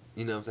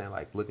 you know what I'm saying,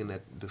 like looking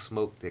at the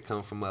smoke that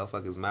come from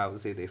motherfuckers' mouths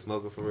and say they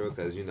smoking for real,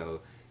 because you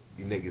know,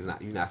 you niggas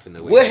not you not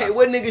finna waste.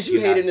 What niggas you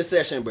you're hate not- in the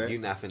session, bro? You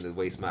not finna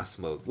waste my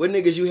smoke. What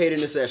niggas you hate in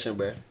the session,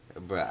 bro?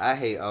 Bruh, I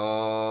hate.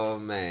 Oh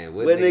man,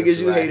 What niggas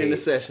do you I hate in the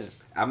session?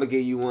 I'm gonna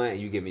give you one, and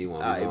you give me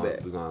one. I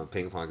bet. We're gonna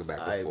ping pong it back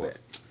I and forth.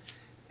 bet.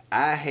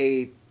 I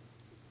hate.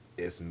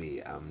 It's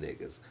me. I'm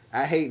niggas.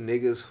 I hate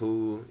niggas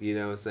who, you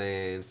know what I'm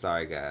saying.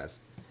 Sorry guys.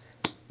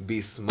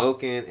 Be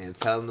smoking and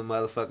telling the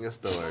motherfucking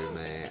story,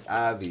 man.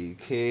 I be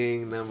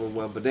king number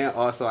one, but then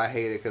also I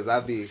hate it because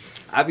I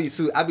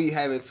be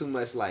having too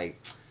much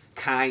like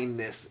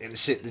kindness and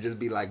shit to just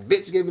be like,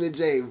 bitch, give me the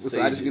J. So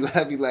I just be like,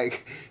 I be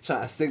like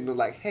trying to signal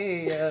like,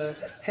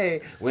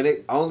 hey. When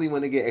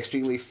it get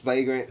extremely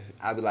flagrant,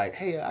 I be like,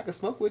 hey, I can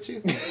smoke with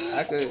you.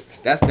 I could.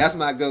 That's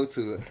my go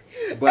to.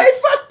 But Hey,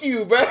 fuck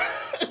you, bro.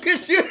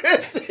 Cause you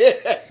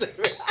said that to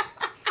me.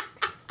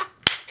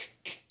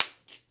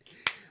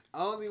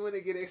 only when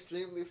it get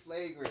extremely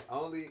flagrant.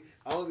 Only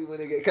when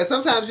it get. Cause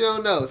sometimes you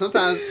don't know.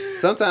 Sometimes you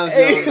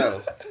don't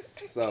know.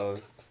 So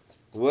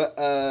what?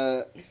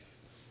 I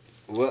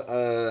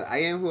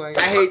am who I am.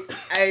 I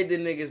hate the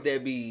niggas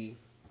that be.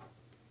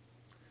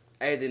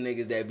 I hate the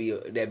niggas that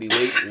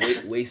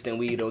be wasting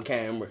weed on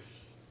camera.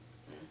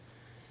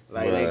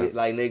 Bruh.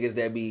 Like niggas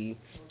that be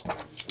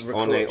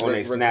on their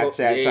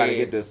Snapchat trying to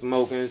get the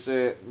smoke and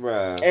shit,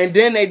 bruh. And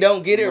then they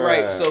don't get it Bruh.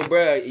 right. So,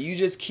 bruh, you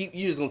just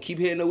gonna keep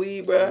hitting the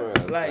weed, bruh.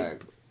 Bruh, Like,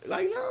 facts.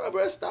 nah,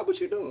 bruh, stop what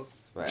you doing.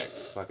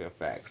 Facts, fucking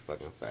facts.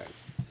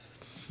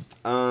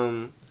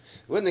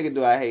 What nigga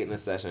do I hate in the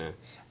session?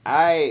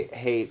 I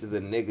hate the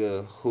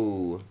nigga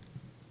who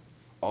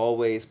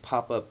always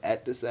pop up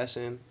at the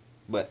session,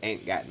 but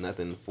ain't got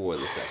nothing for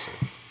the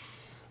session.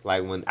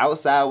 Like when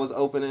outside was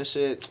open and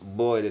shit,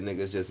 boy, the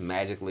niggas just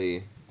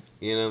magically,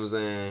 you know what I'm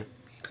saying?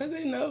 Cause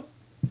they know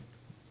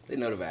the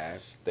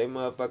vibes. They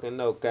motherfucking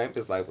know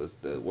campus life was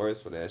the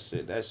worst for that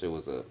shit. That shit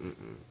was a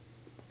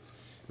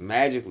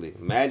magically.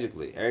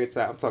 Every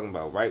time I'm talking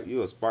about right,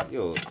 you'll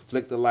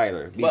flick the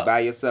lighter, be But, by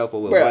yourself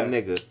or with bruh. one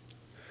nigga.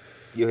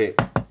 You hit.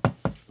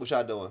 What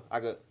y'all doing? I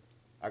could.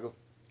 What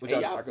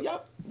Hey, y'all?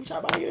 what y'all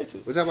about to get into?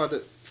 What y'all about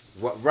to?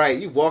 What, right,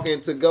 you walk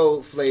into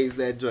go flays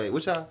that joint.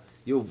 What y'all?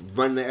 You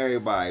run to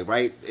everybody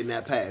right in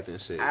that path and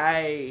shit.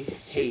 I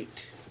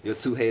hate, Your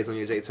 2 heads on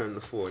your J turn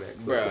to 4 that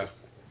quick. bruh.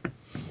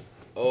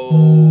 Oh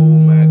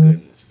my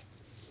goodness.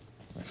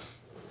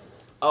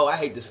 Oh, I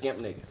hate the skimp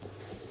niggas.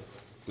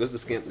 What's the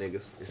skimp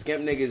niggas? The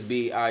skimp niggas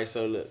be alright.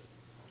 So look,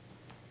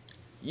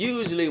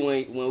 usually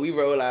when we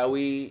roll our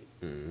weed,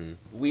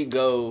 we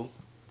go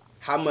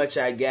how much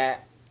I got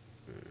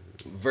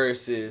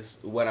versus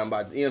what I'm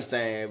about to, you know what I'm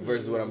saying,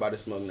 versus what I'm about to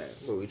smoke now.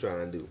 What we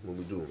trying to do? What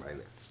we doing right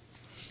now?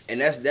 And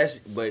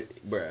but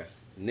bruh,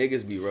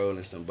 niggas be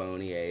rolling some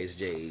bony ass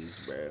J's,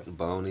 bruh.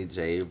 Bony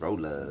J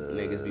rollers.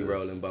 Niggas be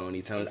rolling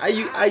bony Tony. I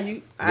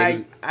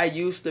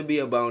used to be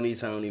a bony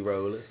Tony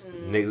roller.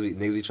 Niggas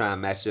be trying to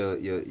match your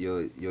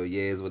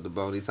years with the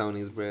bony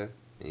Tonys, bruh.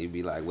 And you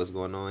be like, what's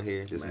going on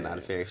here? This is not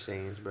a fair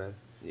exchange, bruh.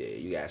 Yeah,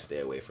 you gotta stay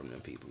away from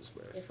them peoples,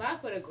 bruh. If I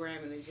put a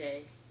gram in a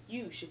J,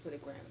 you should put a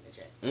gram in a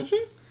J.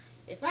 Mm-hmm.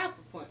 If I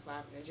put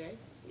 0.5 in a J,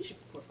 you should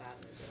put 0.5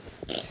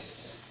 in a J.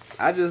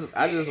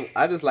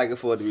 I just like it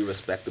for it to be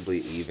respectably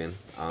even.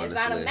 Honestly,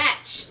 It's not a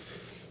match.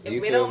 If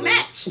You we feel don't me?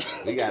 match,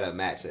 We gotta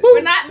match it.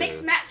 we're not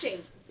mixed matching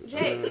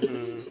J's.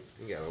 You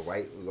got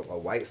a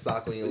white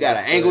sock on your. You got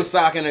an angle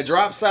sock and a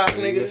drop sock,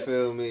 You nigga.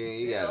 feel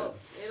me? You got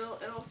It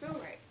don't feel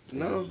right.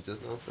 No. It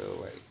just don't feel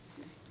right.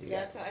 You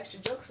gotta tell extra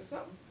jokes or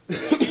something.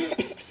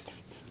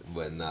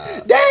 But nah.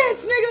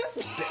 Dance,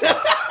 nigga.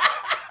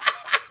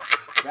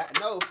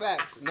 No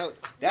facts. No,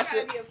 That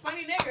should be a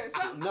funny nigga or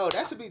something. No,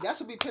 that should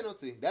be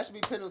penalty. That should be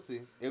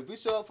penalty. If we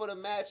show up for the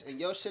match and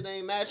your shit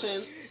ain't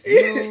matching,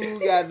 you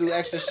gotta do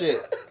extra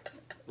shit.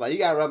 Like you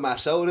gotta rub my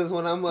shoulders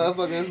when I'm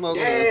motherfucking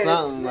smoking or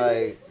something.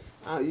 Like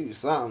you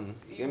something.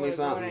 Give me something. You want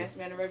a grown ass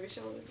man to rub your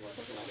shoulders? You want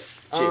something like it?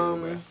 Chill,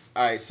 bro.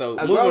 All right, so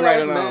A moving grown right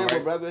ass along, man right?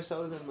 will rub your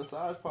shoulders in a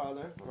massage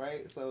parlor,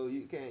 right? So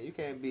you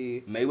can't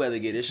be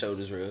Mayweather get his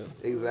shoulders rubbed.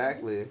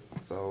 exactly.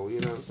 So you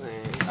know what I'm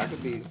saying. I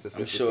could be sophisticated.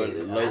 I'm sure I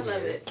Low-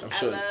 love it. I'm I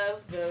sure-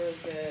 love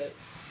the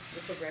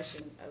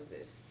progression of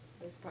this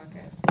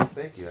podcast.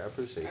 Thank you. I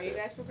appreciate Are that. you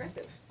guys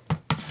progressive?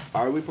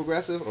 Are we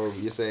progressive, or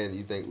you're saying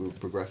you think we're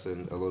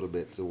progressing a little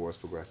bit towards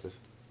progressive?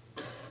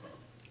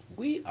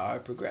 We are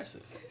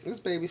progressive.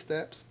 It's baby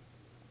steps.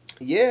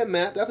 Yeah,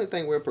 man, I definitely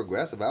think we're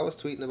progressive. I was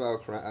tweeting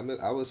about crying. I mean,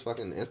 I was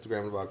fucking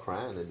Instagram about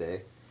crying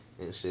today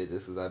and shit.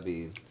 This is I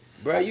be,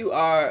 Bro, I, you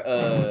are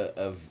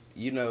never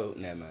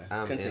mind.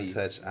 I'm in Continue.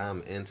 touch.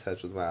 I'm in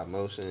touch with my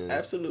emotions.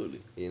 Absolutely.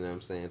 You know what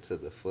I'm saying, to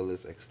the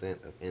fullest extent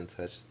of in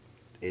touch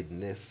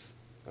idness.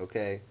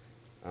 Okay,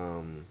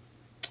 um,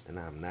 and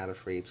I'm not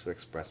afraid to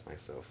express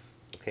myself.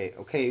 Okay,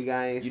 okay, you You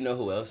guys. know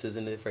who else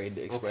isn't afraid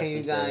to express Okay,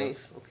 you guys.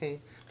 themselves? Okay,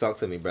 talk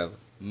to me, brother.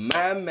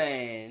 My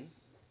man.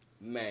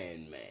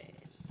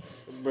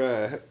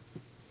 Bruh,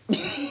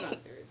 He's not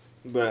serious.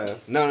 bruh.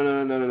 No, no,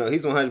 no, no, no, no.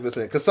 He's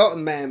 100%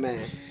 consultant man,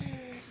 man.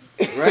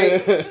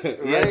 Right, Yes,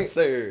 right.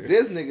 sir.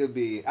 This nigga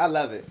be. I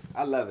love it.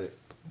 I love it.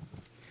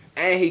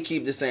 And he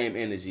keep the same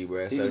energy,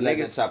 bro. He So be letting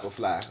that niggas, chopper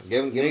fly.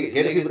 niggas, Get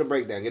the people niggas. to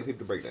break down. Get the people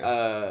to break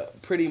down.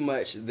 Pretty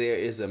much there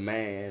is a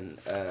man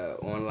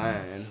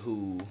online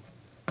who,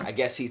 I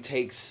guess he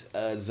takes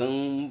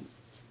Zoom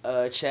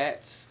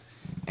chats,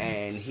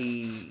 and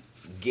he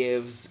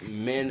gives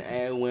men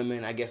and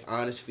women, I guess,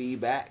 honest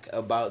feedback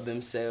about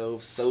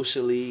themselves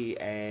socially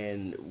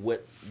and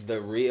what the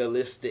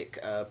realistic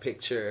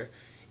picture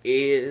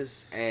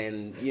is,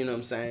 and you know what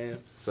I'm saying.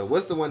 So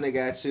what's the one that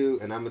got you?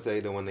 And I'm gonna tell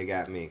you the one that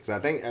got me. Cause I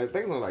think it's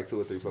only like two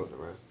or three floating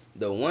around.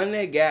 The one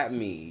that got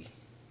me,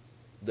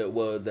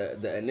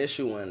 the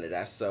initial one that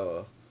I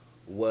saw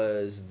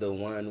was the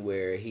one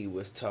where he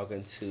was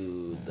talking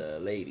to the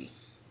lady,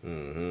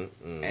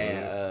 Mm-hmm. and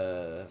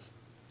Mm-hmm.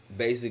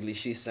 basically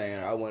she's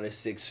saying, I want a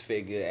six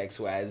figure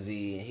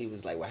XYZ, and he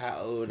was like, well, how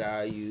old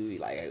are you,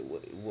 like,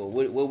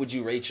 what would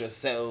you rate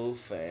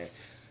yourself? And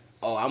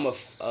oh, I'm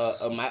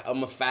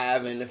a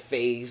five in the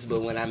face,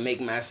 but when I make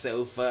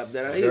myself up,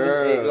 then he was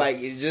Girl, like,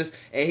 it just,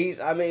 and he,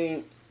 I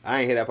mean, I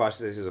ain't hear that part. She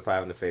said she was a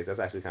five in the face. That's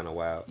actually kind of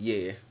wild.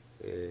 yeah.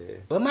 Yeah.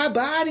 But my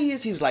body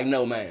is. He was like,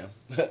 no, ma'am,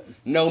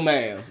 no,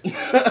 ma'am.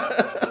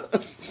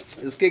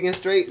 It's kicking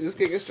straight. It's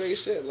kicking straight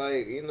shit.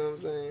 Like, you know what I'm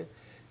saying.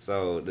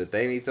 So the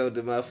thing he told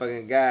the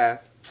motherfucking guy,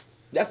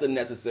 That's a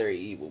necessary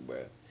evil,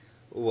 bro.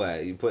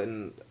 what you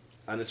putting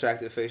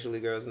unattractive facially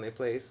girls in their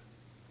place?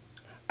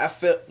 I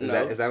feel Is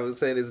that no. is that what we're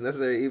saying is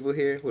necessary evil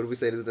here? What are we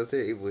saying is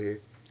necessary evil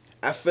here?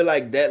 I feel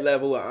like that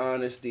level of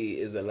honesty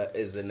is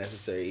a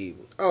necessary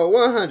evil, Oh,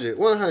 100,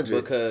 100.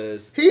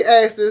 because He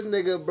asked this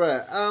nigga,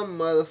 bruh, I'm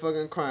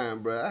motherfucking crying,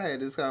 bruh. I had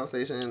this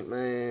conversation,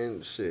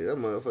 man, shit,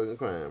 I'm motherfucking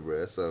crying,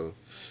 bruh. So,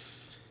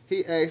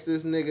 he asked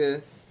this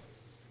nigga,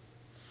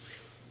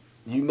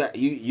 you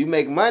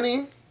make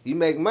money? You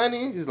make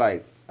money? He's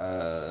like,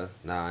 nah,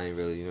 I ain't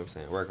really, you know what I'm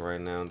saying, working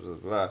right now, blah,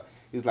 blah, blah.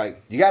 He's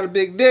like, you got a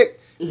big dick?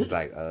 He's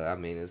like, I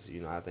mean, it's,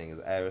 I think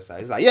it's average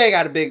size. He's like, you ain't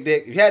got a big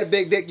dick. If you had a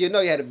big dick, you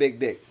know you had a big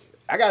dick.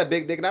 I got a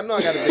big dick, and I know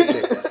I got a big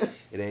dick.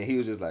 And then he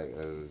was just like,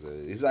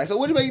 he's like, so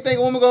what do you make you think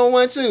a woman gonna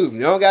want you? You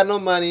don't got no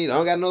money, you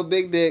don't got no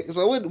big dick.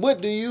 So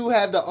what do you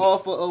have to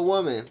offer a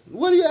woman?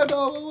 What do you have to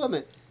offer a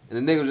woman?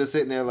 And the nigga was just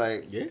sitting there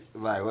yeah,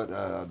 like what?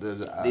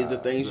 these are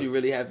things you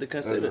really have to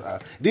consider.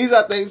 These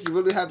are things you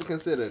really have to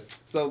consider.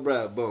 So,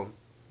 bruh, boom.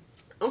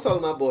 I'm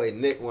talking to my boy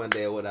Nick one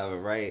day or whatever,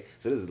 right?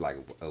 So this is like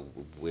a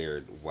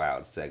weird,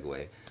 wild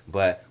segue.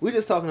 But we're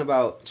just talking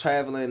about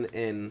traveling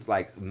in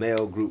like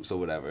male groups or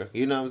whatever.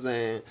 You know what I'm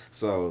saying?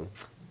 So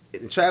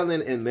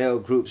traveling in male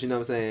groups, you know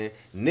what I'm saying?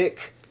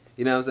 Nick,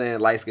 you know what I'm saying,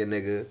 light skinned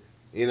nigga.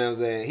 You know what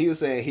I'm saying? He was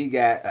saying he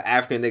got an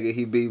African nigga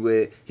he be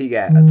with. He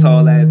got a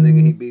tall ass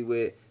nigga he be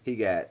with. He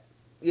got,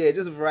 yeah,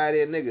 just a variety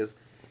of niggas.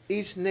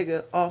 Each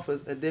nigga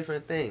offers a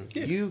different thing.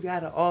 Yeah, You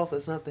gotta offer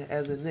something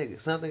as a nigga.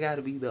 Something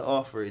gotta be the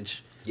offerage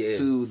yeah.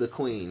 to the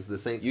queens, the You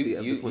sanctity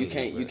of you the you queens,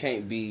 can't bro. you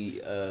can't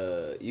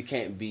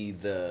be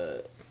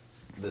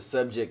the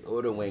subject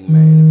or the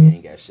wingman if you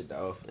ain't got shit to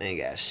offer. Ain't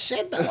got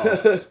shit to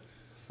offer.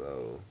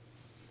 So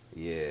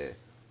yeah,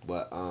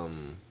 but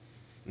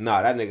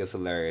nah, that nigga's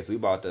hilarious. We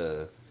about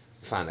to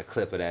find a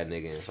clip of that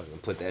nigga and fucking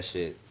put that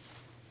shit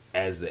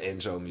as the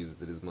intro music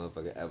to this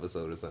motherfucking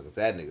episode or something.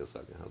 That nigga's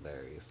fucking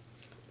hilarious.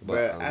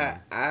 But Bruh,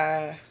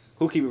 I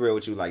who keep it real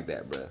with you like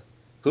that, bruh?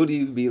 Who do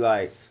you be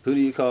like? Who do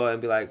you call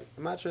and be like,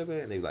 "Am I tripping?"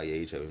 And they be like, "Yeah,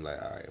 you tripping." I'm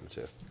like, "All right, I'm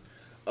chill."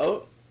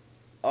 oh,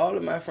 all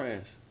of my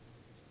friends,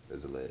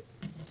 That's lit.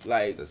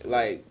 like That's lit.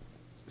 like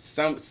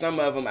some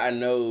of them I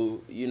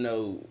know,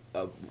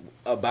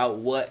 about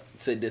what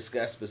to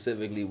discuss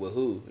specifically with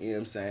who. You know what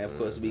I'm saying? Of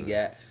course, we Mm-hmm.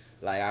 got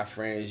like our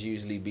friends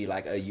usually be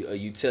like a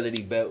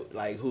utility belt.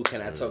 Like, who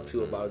can I talk to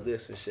Mm-hmm. about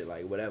this and shit,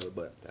 like whatever.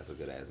 But That's a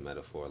good ass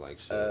metaphor, like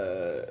shit.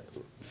 uh,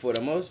 for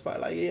the most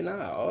part, like, yeah,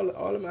 nah,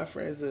 all of my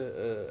friends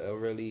are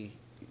really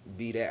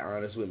be that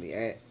honest with me,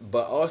 and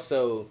but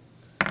also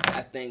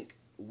I think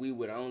we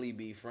would only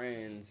be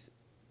friends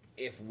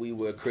if we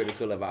were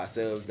critical of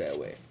ourselves that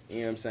way.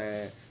 You know what I'm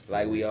saying?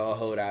 Like, we all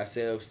hold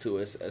ourselves to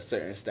a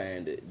certain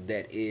standard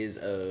that is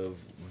of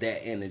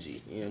that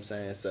energy. You know what I'm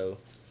saying? So,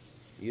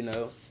 you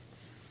know,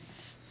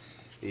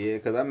 Yeah,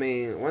 because I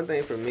mean, one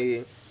thing for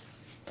me,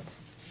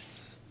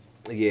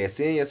 yeah,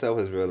 seeing yourself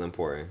is real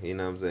important. You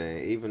know what I'm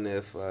saying? Even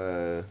if,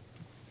 I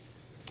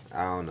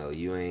don't know,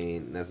 you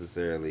ain't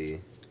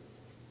necessarily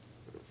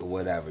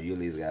whatever, you at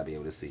least gotta be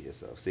able to see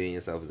yourself. Seeing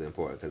yourself is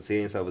important because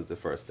seeing yourself is the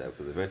first step.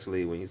 Because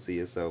eventually, when you see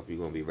yourself, you're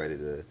gonna be ready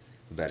to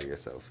better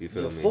yourself. You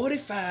You're feel me?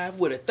 45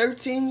 with a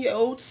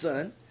 13-year-old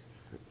son.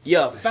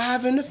 You're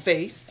 5 in the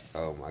face,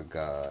 Oh my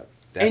god, and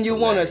that's you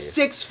want a hilarious.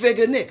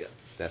 6-figure nigga.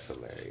 That's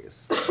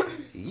hilarious.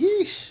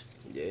 Yeesh.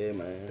 Yeah,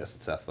 man. That's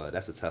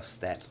a tough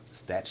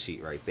stat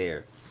sheet right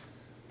there.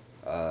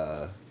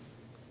 Uh,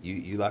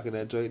 you locking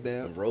that joint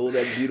down? Roll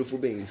that beautiful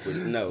bean for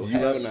you. No,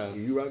 hell no.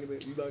 You rocking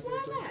it? You locking that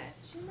Why joint? not?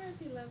 She might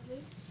be lovely.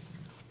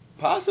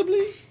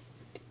 Possibly.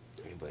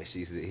 But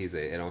he said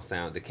it don't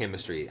sound the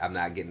chemistry. I'm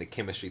not getting the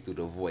chemistry through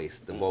the voice,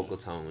 the vocal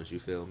tones. You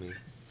feel me?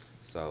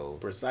 So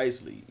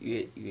Precisely.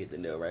 You hit the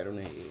nail right on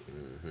the head.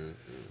 hmm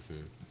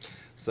hmm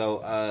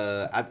So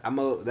I'm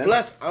a that's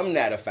Plus, I'm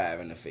not a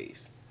 5 in the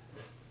face.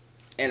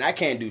 And I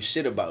can't do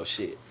shit about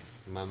shit.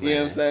 my You know what I'm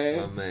man, my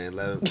saying? man.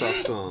 Let him talk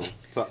to him.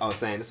 Oh,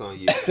 saying this on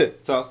you.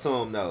 Talk to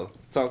him. No,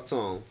 talk to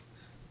him.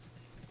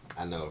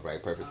 I know,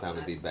 right? Perfect time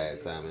to be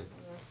bad timing.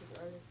 I'm not super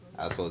artist.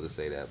 I was supposed to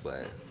say that,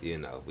 but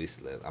we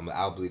slipped.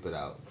 I'll bleep it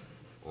out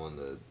on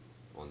the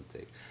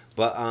tape.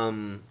 But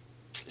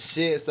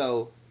shit.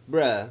 So,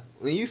 bruh,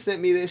 when you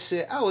sent me this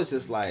shit, I was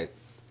just like,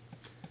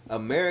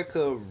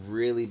 America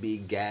really be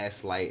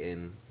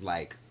gaslighting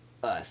like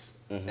us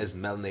Mhm. as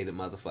melanated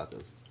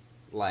motherfuckers.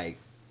 Like,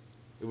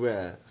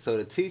 bruh. So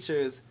the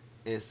teachers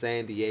in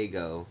San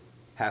Diego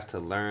have to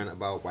learn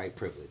about white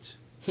privilege.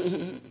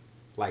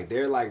 Like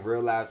they're like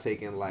real loud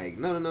taking like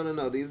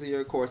no. These are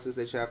your courses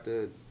that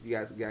you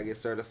gotta get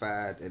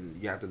certified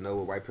and you have to know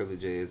what white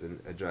privilege is and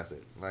address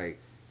it. Like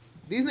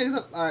these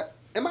niggas are.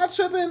 Am I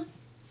tripping?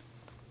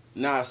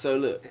 Nah, so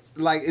look,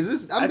 Like is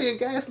this? I'm being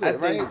gaslit,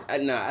 right?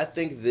 I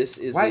think this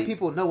is White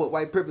people know what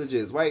white privilege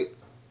is, right?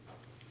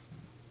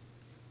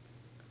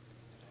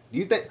 Do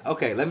you think?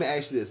 Okay, let me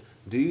ask you this: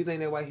 do you think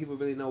that white people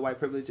really know what white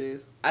privilege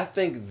is? I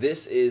think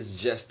this is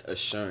just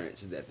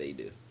assurance that they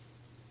do.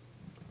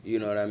 You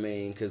know what I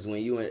mean? Because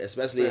when you,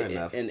 especially Fair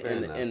enough. Fair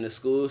enough. in the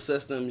school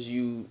systems,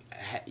 you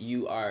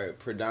are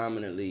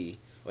predominantly,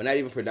 or not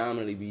even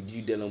predominantly, be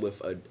you dealing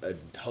with a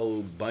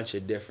whole bunch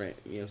of different,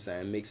 you know what I'm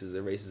saying, mixes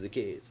of races of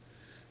kids.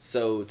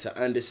 So to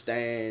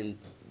understand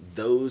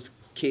those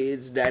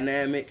kids'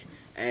 dynamic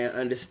and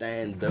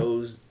understand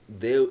those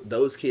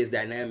kids'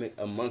 dynamic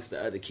amongst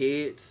the other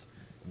kids,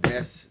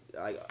 that's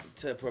like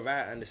to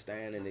provide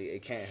understanding.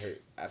 It can't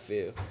hurt. I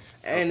feel,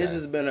 and this Okay.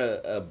 has been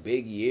a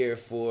big year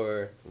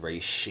for,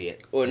 Race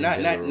shit. or in not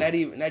general.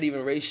 not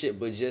even race shit,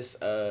 but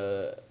just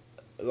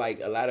like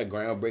a lot of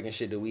groundbreaking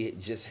shit that we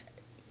just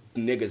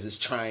niggas is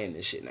trying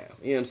this shit now.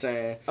 You know what I'm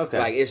saying? Okay.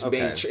 Like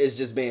Okay. it's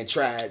just being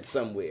tried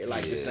somewhere.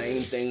 Like the Yeah.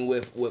 same thing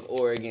with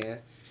Oregon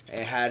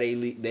and how their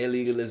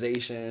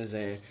legalizations,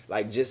 and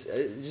like just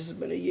it's just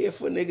been a year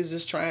for niggas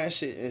just trying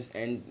shit.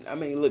 And I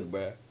mean, look,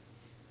 bruh,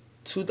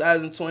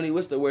 2020,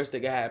 what's the worst that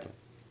could happen?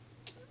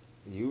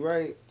 You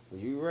right.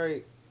 You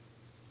right.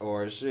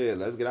 Or shit,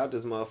 let's get out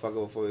this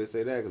motherfucker before you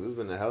say that, because it's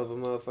been a hell of a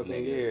motherfucking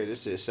Nigga, year.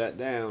 This shit shut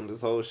down.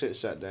 This whole shit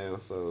shut down.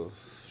 So,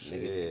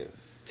 nigga, shit.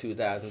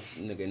 2000,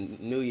 nigga,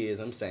 New Year's,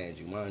 I'm saying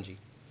Jumanji.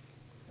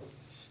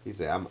 He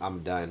said, I'm done.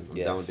 I'm done with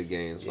Yes. the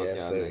games. Fuck Yes,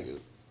 y'all sir.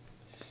 niggas.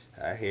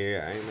 I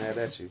hear. I ain't mad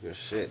at you, because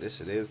shit, this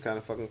shit is kind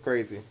of fucking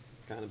crazy.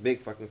 Kind of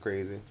big fucking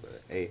crazy.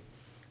 But, hey.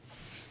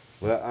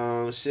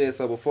 But, shit,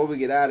 so before we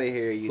get out of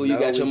here, Who you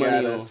got we your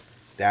money gotta. on?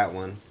 That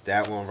one.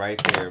 That one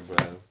right there,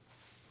 bro.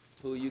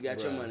 Who you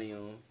got your Bruh. money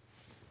on?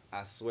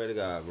 I swear to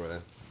God, bro.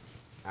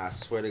 I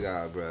swear to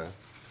God, bro.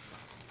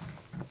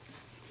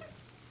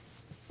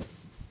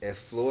 If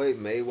Floyd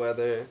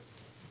Mayweather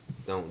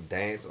don't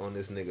dance on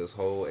this nigga's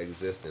whole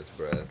existence,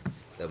 bruh.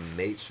 The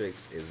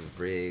Matrix is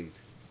rigged,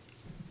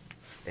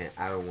 and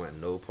I don't want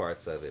no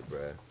parts of it,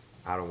 bruh.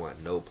 I don't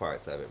want no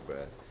parts of it,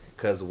 bruh.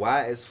 Cause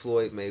why is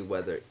Floyd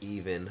Mayweather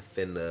even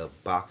finna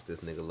box this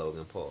nigga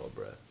Logan Paul,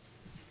 bruh?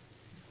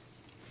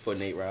 For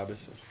Nate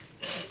Robinson.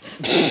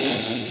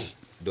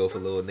 Do it for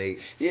little Nate.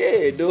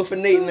 Yeah, do it for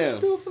Nate now.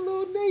 Do it for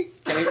little Nate.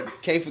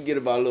 Can't forget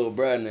about little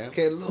bruh now.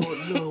 Can't little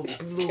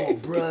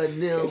bruh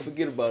now. Can't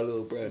forget about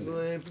little bruh now.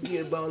 Ain't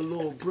forget about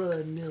little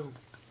bruh now.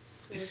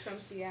 He was from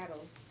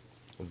Seattle.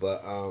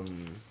 But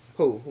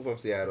who from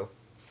Seattle?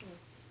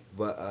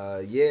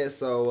 But yeah,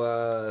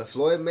 so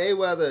Floyd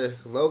Mayweather,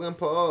 Logan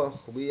Paul,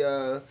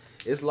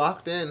 it's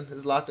locked in.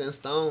 It's locked in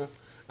stone.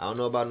 I don't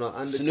know about no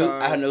Snoop,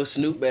 I know undercards.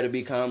 Snoop better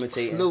be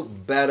commentating.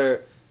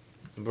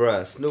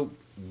 Snoop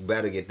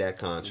better get that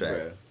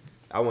contract. Bruh.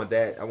 I want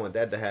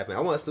that to happen.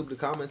 I want Snoop to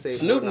commentate for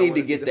Snoop it. I need want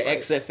to see get the fight.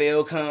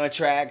 XFL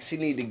contracts. He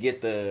need to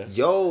get the.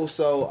 Yo,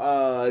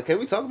 so can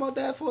we talk about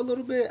that for a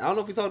little bit? I don't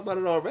know if we talked about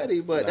it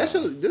already, but that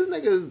Nah. shit this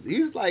nigga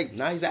he's like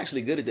Nah, he's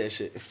actually good at that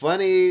shit.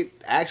 funny,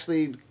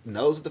 actually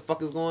knows what the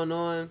fuck is going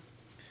on.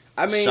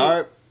 I mean,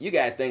 Sharp. you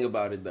gotta think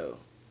about it though.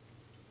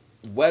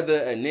 Whether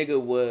a nigga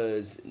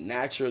was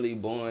naturally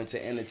born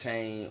to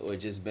entertain or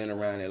just been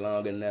around it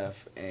long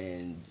enough,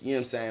 and you know what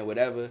I'm saying,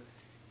 whatever,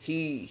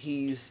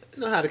 he's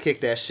Know how to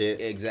kick that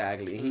shit.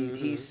 exactly.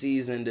 He's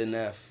seasoned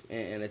enough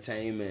in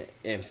entertainment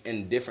and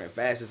in different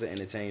facets of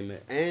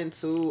entertainment. And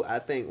two, I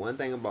think one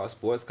thing about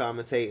sports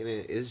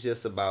commentating is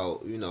just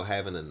about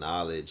having a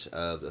knowledge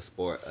of the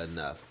sport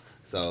enough.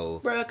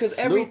 So Bruh, because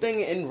Snoop,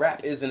 everything in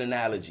rap is an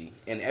analogy,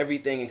 and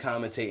everything in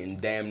commentating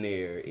damn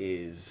near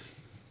is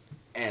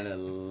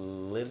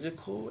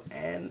analytical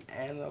and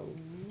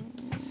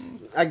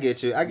I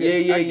get you. yeah, yeah, I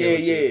get yeah,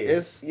 with you.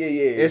 yeah, yeah,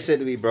 yeah. It's shit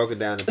to be broken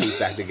down and pieced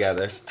back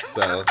together.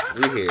 So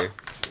we here,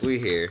 we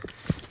here,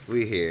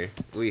 we here,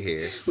 we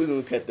here. We're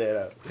gonna cut that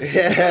out.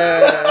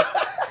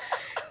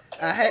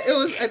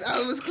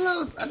 I was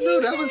close. I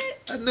knew that was.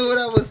 I knew what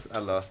I was. I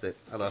lost it.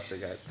 I lost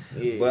it, guys.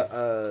 Yeah,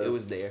 But it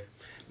was there.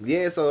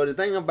 yeah. So the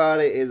thing about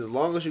it is, as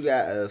long as you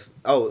got as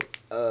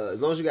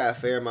long as you got a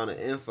fair amount of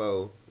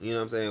info, you know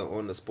what I'm saying,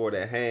 on the sport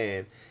at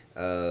hand,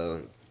 uh,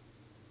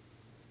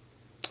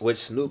 which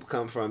Snoop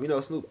come from. You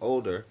know, Snoop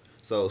older,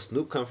 so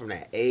Snoop come from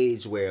that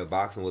age where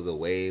boxing was a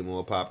way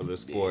more popular Yeah.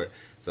 sport.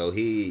 So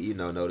he,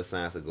 know the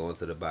science of going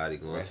to the body,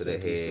 going to Rest the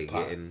in peace to head,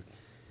 Pac. getting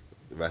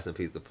rest in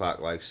peace to Pac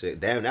like shit.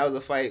 Damn, that was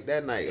a fight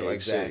that night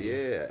like shit.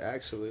 Exactly. Yeah,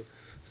 actually.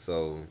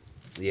 So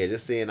yeah,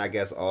 just seeing I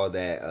guess all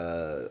that.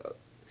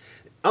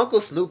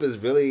 Uncle Snoop is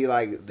really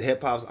like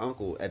hip hop's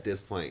uncle at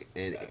this point,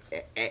 and Facts.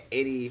 at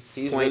any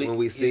He's point really when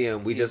we see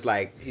him, we just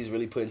like he's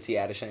really putting T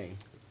out of shame.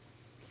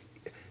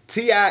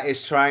 Ti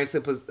is trying to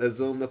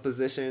assume the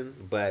position,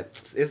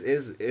 but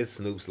it's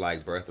Snoop's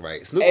like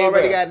birthright. Snoop Hey,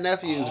 already bro. got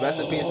nephews. Rest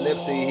in peace,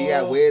 Nipsey. He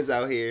got Oh, Wiz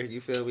out here.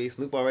 You feel me?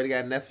 Snoop already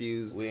got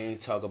nephews we ain't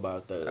talk about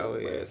out Thug,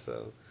 here. bro.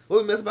 So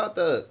what we miss about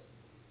the?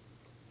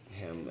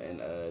 Him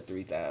and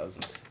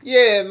 3000.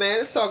 Yeah, man.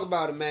 Let's talk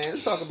about it, man.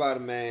 Let's talk about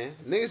it, man.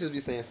 Niggas just be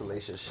saying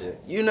salacious shit.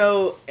 You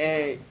know,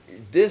 and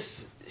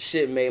this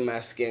shit made my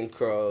skin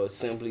crawl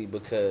simply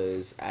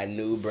because I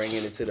knew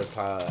bringing it to the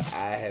pod,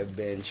 I have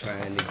been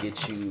trying to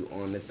get you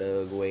on the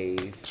Thug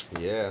wave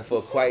Yeah,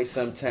 for quite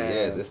some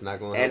yeah. time. This not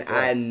gonna And help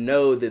I that.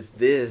 know that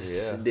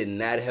this Yeah, did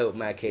not help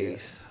my yeah.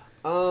 case.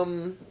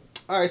 Um.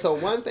 All right. So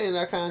one thing that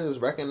I kind of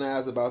just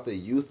recognize about the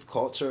youth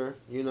culture,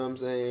 you know what I'm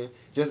saying,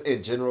 just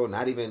in general,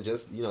 not even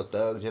just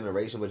thug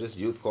generation, but just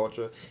youth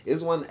culture,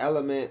 is one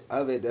element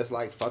of it that's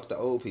like fuck the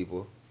old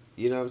people.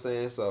 You know what I'm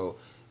saying? So,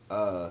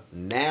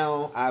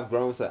 now I've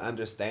grown to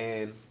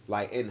understand,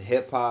 like in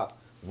hip hop,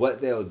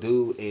 what they'll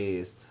do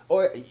is,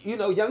 or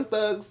Young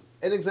Thugs,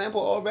 an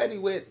example already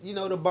with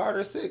the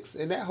Barter Six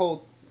and that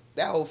whole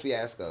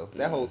fiasco,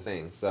 that whole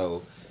thing.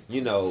 So,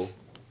 you know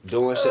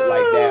doing shit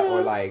like that,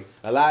 or like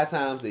a lot of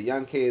times the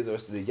young kids or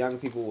the young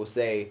people will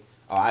say,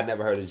 "Oh, I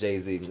never heard of Jay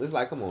Z." It's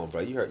like, come on,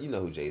 bro, you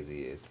know who Jay Z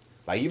is.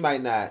 Like you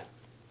might not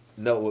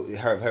know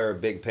her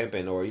Big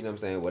Pimpin' or what I'm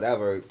saying,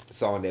 whatever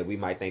song that we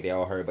might think they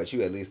all heard, but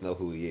you at least know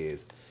who he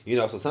is.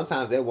 So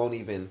sometimes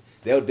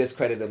they'll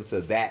discredit him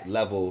to that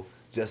level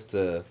just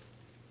to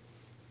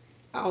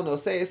I don't know,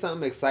 say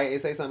something exciting,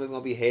 say something that's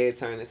gonna be head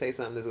turning, say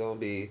something that's gonna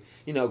be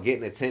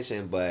getting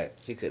attention, but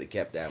He could have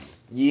kept that one.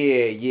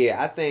 yeah,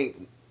 I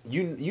think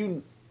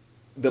you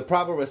the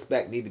proper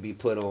respect need to be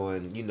put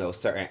on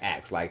certain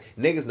acts. Like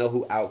niggas know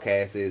who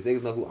Outkast is,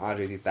 niggas know who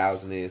Andre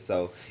 3000 is.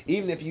 So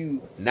even if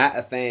you not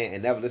a fan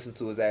and never listened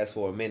to his ass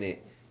for a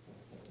minute,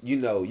 you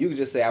can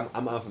just say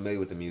I'm unfamiliar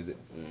with the music.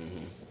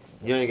 Hmm.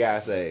 You ain't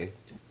gotta say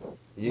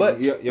But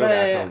you don't gotta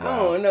man, come I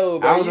wild. don't know, I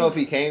bro. don't know You if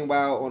he came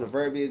wild on the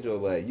verbiage or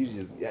what.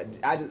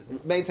 I just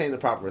maintain the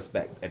proper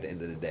respect at the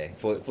end of the day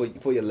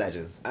for your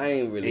legends I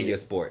ain't in really your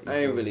sport. You I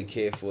ain't feel me? really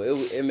care for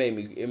it. It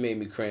made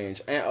me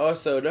cringe. And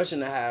also, don't you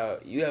know how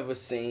you ever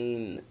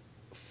seen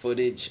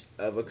footage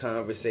of a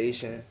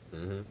conversation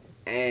Hmm.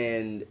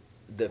 and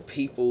the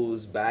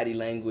people's body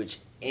language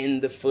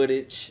in the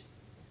footage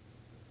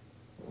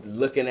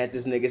looking at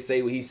this nigga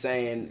say what he's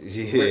saying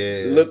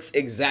Yeah, looks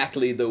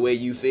exactly the way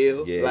you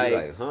feel yeah. You like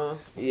like, huh?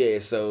 yeah,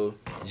 so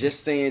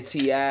just saying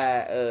Ti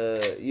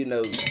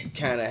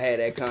kind of had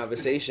that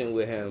conversation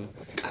with him,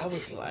 I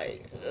was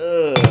like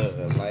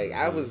ugh, like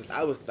Hmm.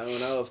 I was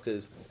thrown off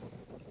because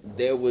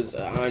there was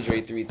a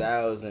Andre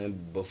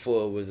 3000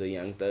 before it was a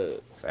Young Thug.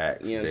 You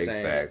Facts, know what I'm big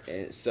saying? facts.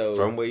 And so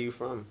From where you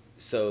from?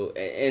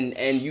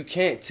 and you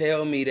can't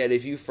tell me that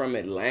if you from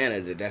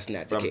Atlanta that that's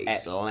not the From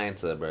case.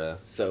 Atlanta, bruh.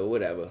 So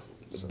whatever.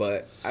 So,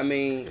 But I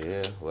mean,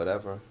 yeah,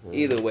 whatever. Yeah.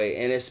 either way,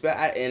 and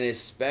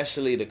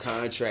especially the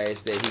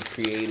contrast that he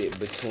created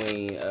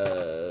between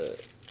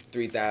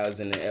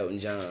 3000 and Elton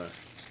John,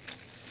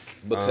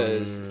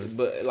 because Um.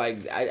 but like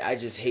I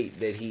just hate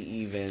that he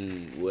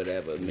even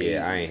whatever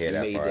Yeah, I ain't hear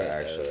that made part that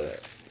actually.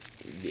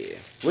 yeah,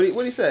 What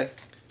do you say?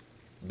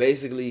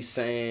 basically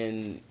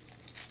saying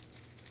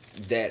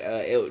that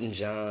Elton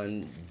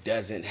John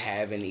doesn't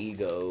have an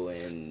ego,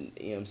 and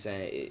you know what I'm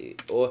saying,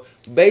 or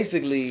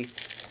basically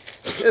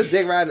Just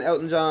dick riding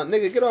Elton John,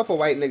 nigga. Get off of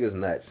white niggas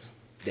nuts.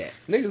 that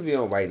Niggas be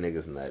on white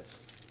niggas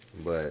nuts.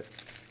 But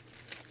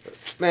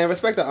man,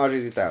 respect to Andre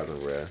 3000,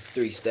 bruh.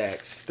 3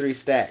 stacks. 3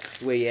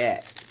 stacks. Where you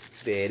at?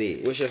 There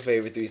it What's your is.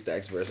 favorite 3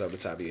 stacks verse off the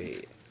top of your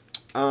head?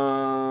 Um,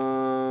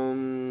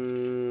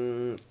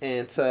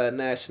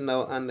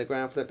 International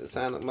underground flip the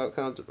sign up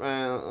comes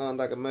around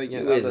like a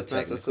million You is other a fence a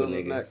technical silver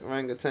nigga. neck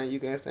orangutan. You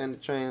can stand the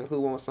train.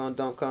 Who wants some?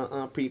 Don't come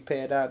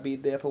unprepared. I'll be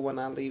there for when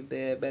I leave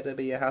there. Better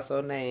be a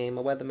household name.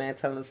 A weatherman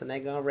telling us it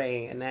ain't gonna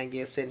rain. And I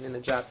get sitting in the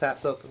drop top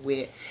soaking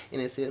wet in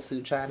a silk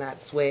suit, try not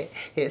to sweat.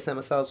 Hit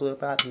somersaults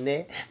whip out the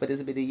net. But this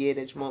will be the year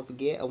that you won't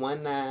forget. A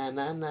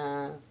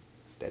 1999.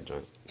 That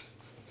joint.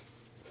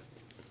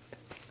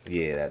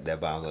 Yeah, that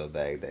bomb little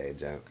bag day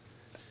jump.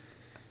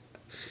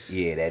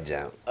 Yeah, that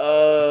jump.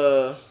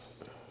 Uh,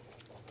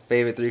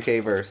 Favorite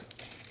 3K verse.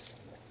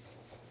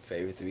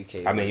 favorite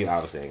 3K. I mean, you verse.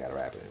 obviously ain't got to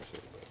rap it and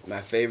shit. But.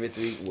 My favorite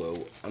three. Well,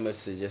 I'm gonna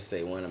just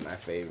say one of my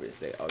favorites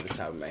that off the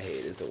top of my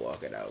head is the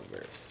Walk It Out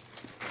verse.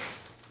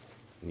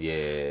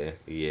 Yeah.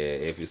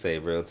 If you say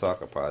real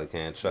talk, I probably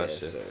can't trust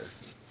Yes, you. sir.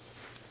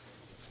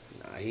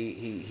 Nah,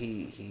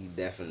 he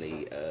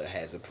definitely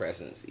has a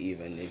presence,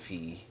 even if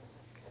he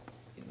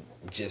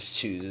just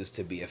chooses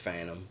to be a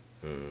phantom.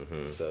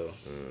 So,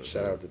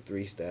 shout out to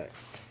Three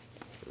Stacks.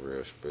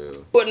 Real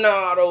spill.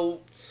 Bernardo.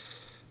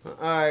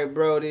 Alright,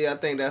 Brody. I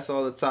think that's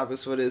all the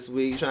topics for this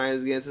week. Trying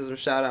to get into some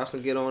shout outs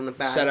and get on the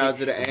back. Shout out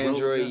to the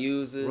Android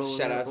users.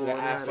 Shout out to the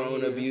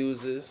iPhone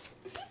abusers.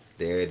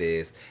 There it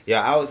is.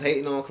 Yeah, I was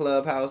hating on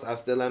Clubhouse. I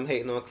still am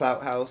hating on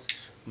Clouthouse.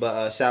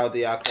 But shout out to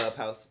y'all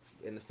Clubhouse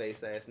in the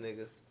face ass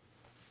niggas.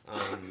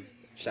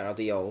 Shout out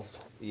to y'alls.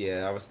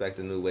 Yeah, I respect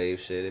the new wave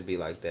shit. It be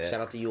like that. Shout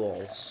out to you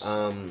alls.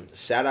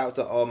 Shout out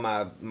to all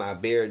my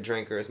beer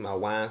drinkers, my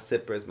wine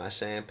sippers, my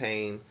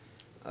champagne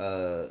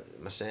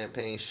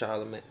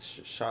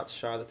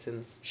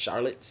charlatans.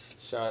 Charlottes.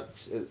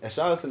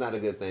 Charlatan not a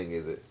good thing,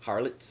 is it?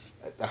 Harlots.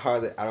 The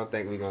harlot, I don't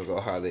think we're gonna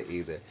go harlot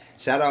either.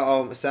 Shout out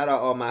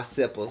all my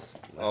sippers,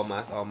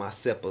 all my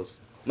sippers.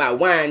 My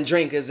wine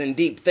drinkers and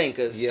deep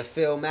thinkers. You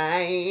feel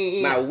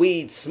me? My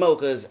weed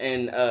smokers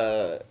and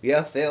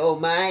you feel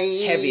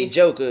me? heavy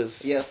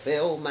jokers. You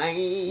feel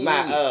me?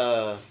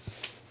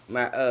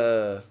 My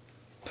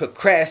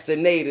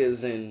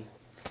procrastinators and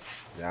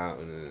No,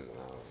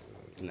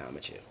 nah, I'm a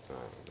chill.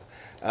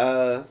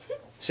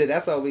 Shit,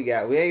 that's all we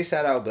got. We ain't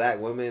shout out black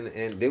women,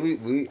 and did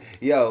we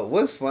yo,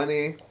 what's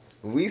funny?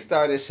 We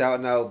started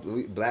shouting out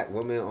black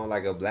women on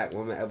like a black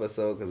woman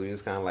episode because we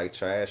was kind of like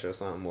trash or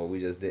something, or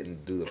we just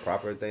didn't do the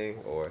proper thing,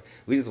 or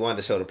we just wanted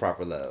to show the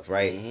proper love,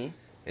 right? Mm-hmm.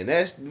 And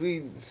that's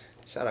we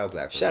shout out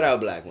black women. Shout out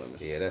black women.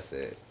 Yeah, that's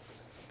it.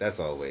 That's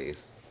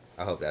always.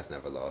 I hope that's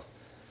never lost.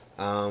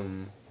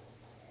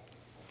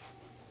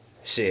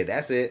 Shit,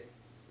 that's it.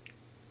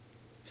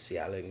 See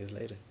y'all niggas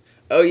later.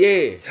 Oh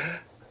yeah,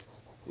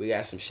 we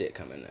got some shit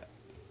coming up.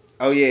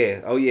 Oh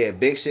yeah,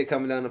 big shit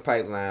coming down the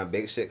pipeline.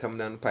 Big shit coming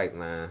down the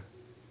pipeline.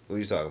 What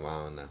you talking about?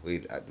 I don't know. We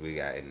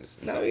got in this.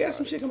 No, we got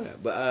some shit coming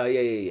up. But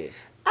yeah.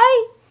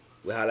 Hey.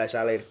 We'll holler at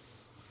y'all later.